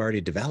skills you've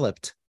already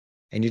developed,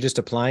 and you're just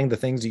applying the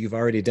things that you've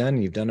already done.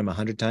 And you've done them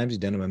 100 times,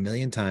 you've done them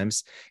 1,000,000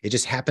 times. It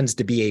just happens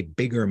to be a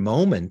bigger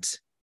moment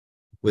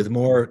with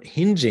more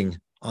hinging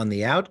on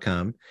the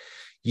outcome.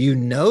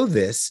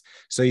 This,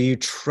 so you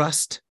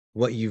trust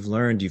what you've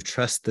learned, you've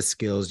trust the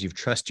skills, you've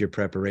trust your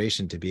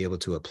preparation to be able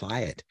to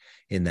apply it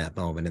in that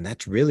moment. And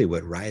that's really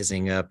what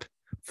rising up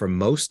for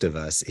most of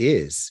us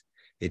is.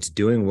 It's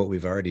doing what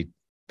we've already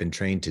been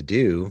trained to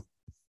do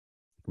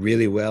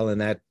really well in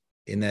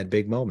that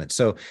big moment.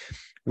 So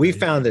we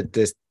found that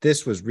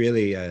this was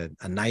really a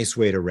nice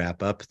way to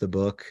wrap up the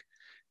book,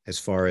 as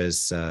far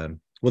as,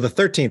 the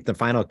 13th, the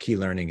final key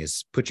learning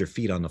is put your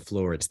feet on the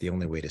floor. It's the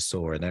only way to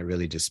soar. And that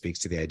really just speaks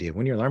to the idea of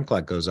when your alarm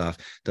clock goes off,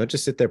 don't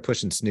just sit there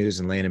pushing snooze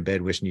and laying in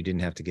bed wishing you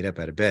didn't have to get up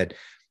out of bed.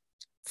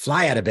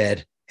 Fly out of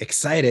bed,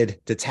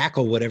 excited to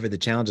tackle whatever the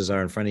challenges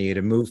are in front of you,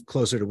 to move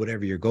closer to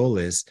whatever your goal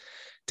is,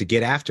 to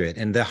get after it.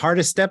 And the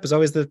hardest step is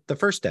always the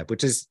first step,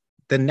 which is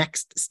the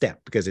next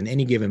step, because in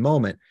any given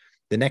moment,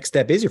 the next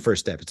step is your first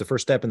step. It's the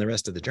first step in the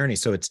rest of the journey.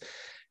 So it's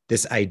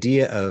this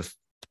idea of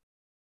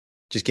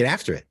just get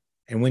after it.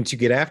 And once you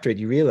get after it,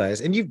 you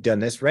realize, and you've done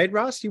this, right,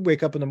 Ross? You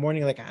wake up in the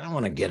morning, like, I don't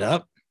want to get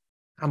up.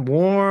 I'm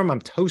warm.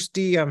 I'm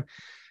toasty.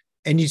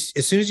 And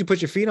as soon as you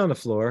put your feet on the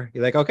floor,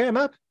 you're like, okay, I'm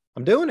up.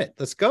 I'm doing it.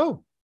 Let's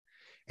go.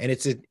 And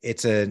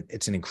it's an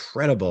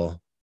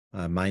incredible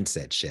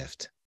mindset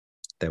shift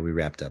that we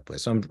wrapped up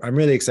with. So I'm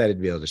really excited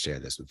to be able to share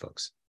this with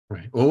folks.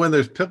 Right. Well, when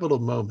there's pivotal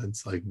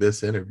moments like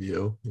this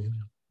interview,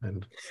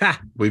 and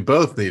Ha! we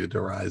both needed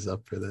to rise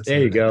up for this.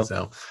 There you go.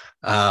 So,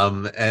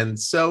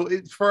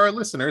 for our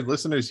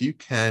listeners, you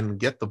can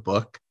get the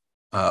book,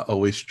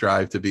 Always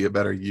Strive to Be a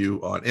Better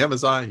You, on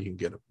Amazon. You can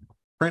get a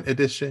print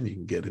edition. You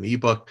can get an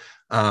ebook.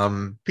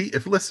 Pete,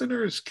 if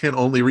listeners can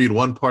only read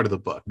one part of the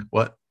book,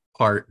 what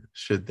part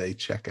should they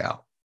check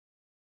out?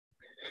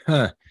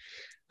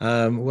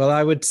 Well,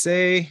 I would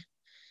say,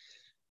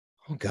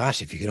 oh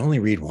gosh, if you could only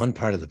read one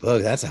part of the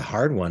book, that's a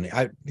hard one.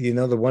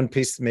 The one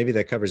piece maybe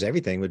that covers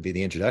everything would be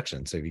the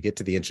introduction. So if you get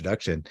to the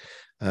introduction,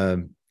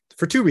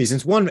 for two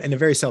reasons. One, and a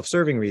very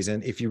self-serving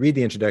reason, if you read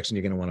the introduction,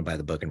 you're going to want to buy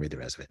the book and read the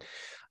rest of it.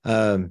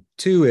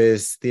 Two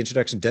is the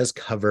introduction does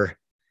cover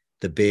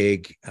the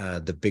big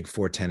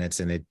four tenets,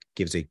 and it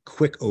gives a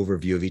quick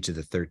overview of each of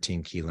the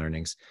 13 key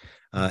learnings.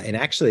 And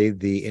actually,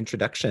 the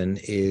introduction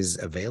is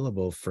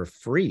available for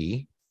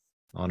free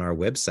on our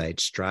website,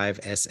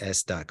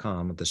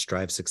 strivess.com, the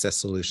Strive Success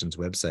Solutions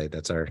website.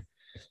 That's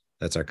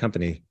our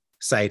company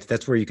site.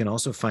 That's where you can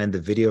also find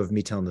the video of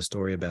me telling the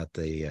story about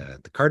the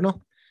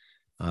Cardinal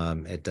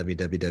at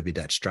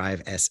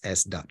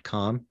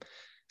www.strivess.com.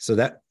 So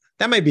that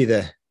might be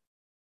the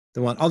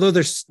one. Although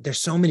there's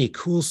so many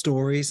cool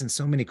stories and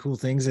so many cool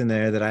things in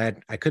there that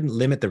I couldn't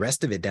limit the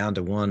rest of it down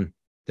to one.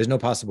 There's no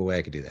possible way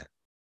I could do that.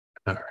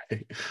 All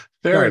right.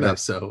 Fair enough.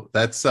 So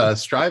that's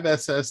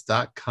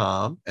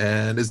strivess.com.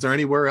 And is there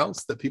anywhere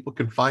else that people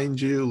can find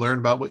you, learn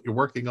about what you're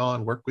working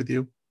on, work with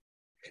you?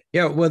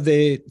 Yeah, well,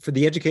 for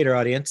the educator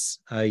audience,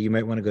 you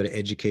might want to go to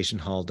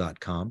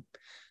educationhall.com.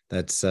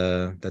 That's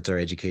our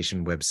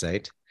education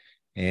website.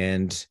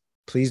 And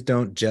please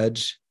don't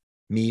judge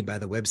me by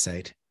the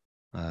website.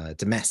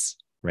 It's a mess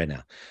right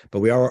now.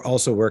 But we are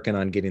also working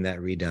on getting that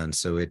redone.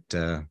 So it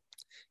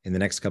in the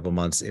next couple of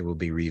months, it will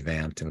be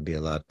revamped. It'll be a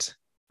lot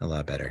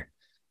better.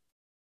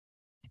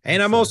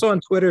 And I'm also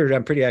on Twitter.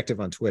 I'm pretty active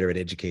on Twitter at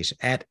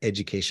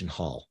Education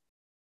Hall.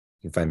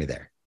 You can find me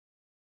there.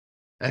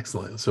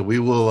 Excellent. So we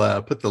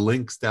will put the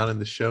links down in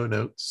the show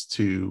notes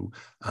to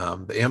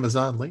the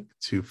Amazon link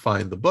to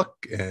find the book,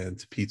 and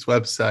to Pete's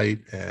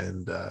website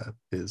and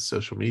his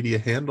social media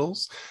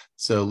handles.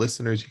 So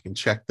listeners, you can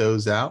check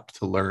those out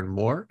to learn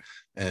more.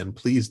 And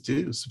please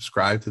do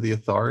subscribe to The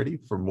Authority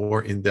for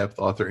more in-depth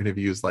author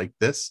interviews like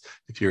this.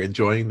 If you're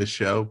enjoying the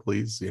show,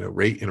 please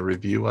rate and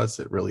review us.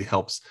 It really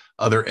helps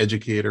other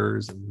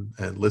educators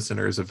and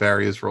listeners of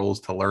various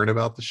roles to learn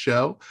about the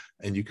show.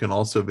 And you can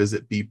also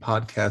visit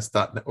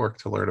bpodcast.network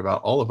to learn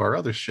about all of our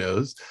other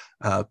shows.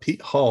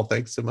 Pete Hall,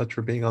 thanks so much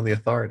for being on The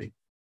Authority.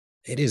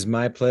 It is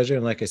my pleasure.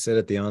 And like I said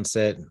at the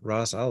onset,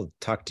 Ross, I'll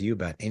talk to you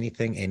about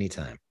anything,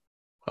 anytime.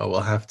 Well,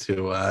 we'll have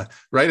to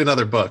write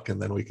another book,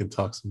 and then we can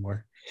talk some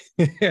more.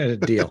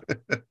 Deal.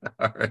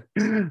 All right.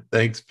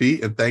 Thanks,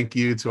 Pete. And thank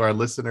you to our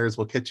listeners.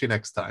 We'll catch you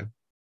next time.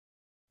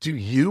 Do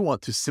you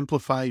want to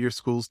simplify your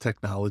school's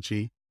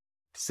technology,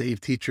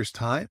 save teachers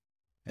time,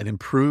 and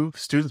improve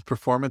students'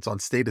 performance on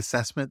state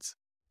assessments?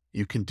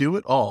 You can do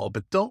it all,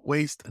 but don't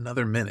waste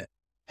another minute.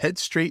 Head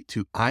straight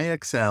to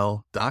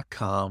ixl.com/BE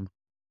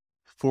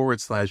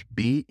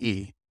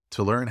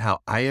to learn how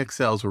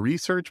IXL's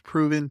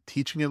research-proven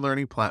teaching and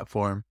learning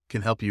platform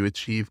can help you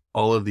achieve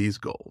all of these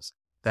goals.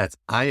 That's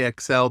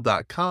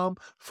ixl.com/BE.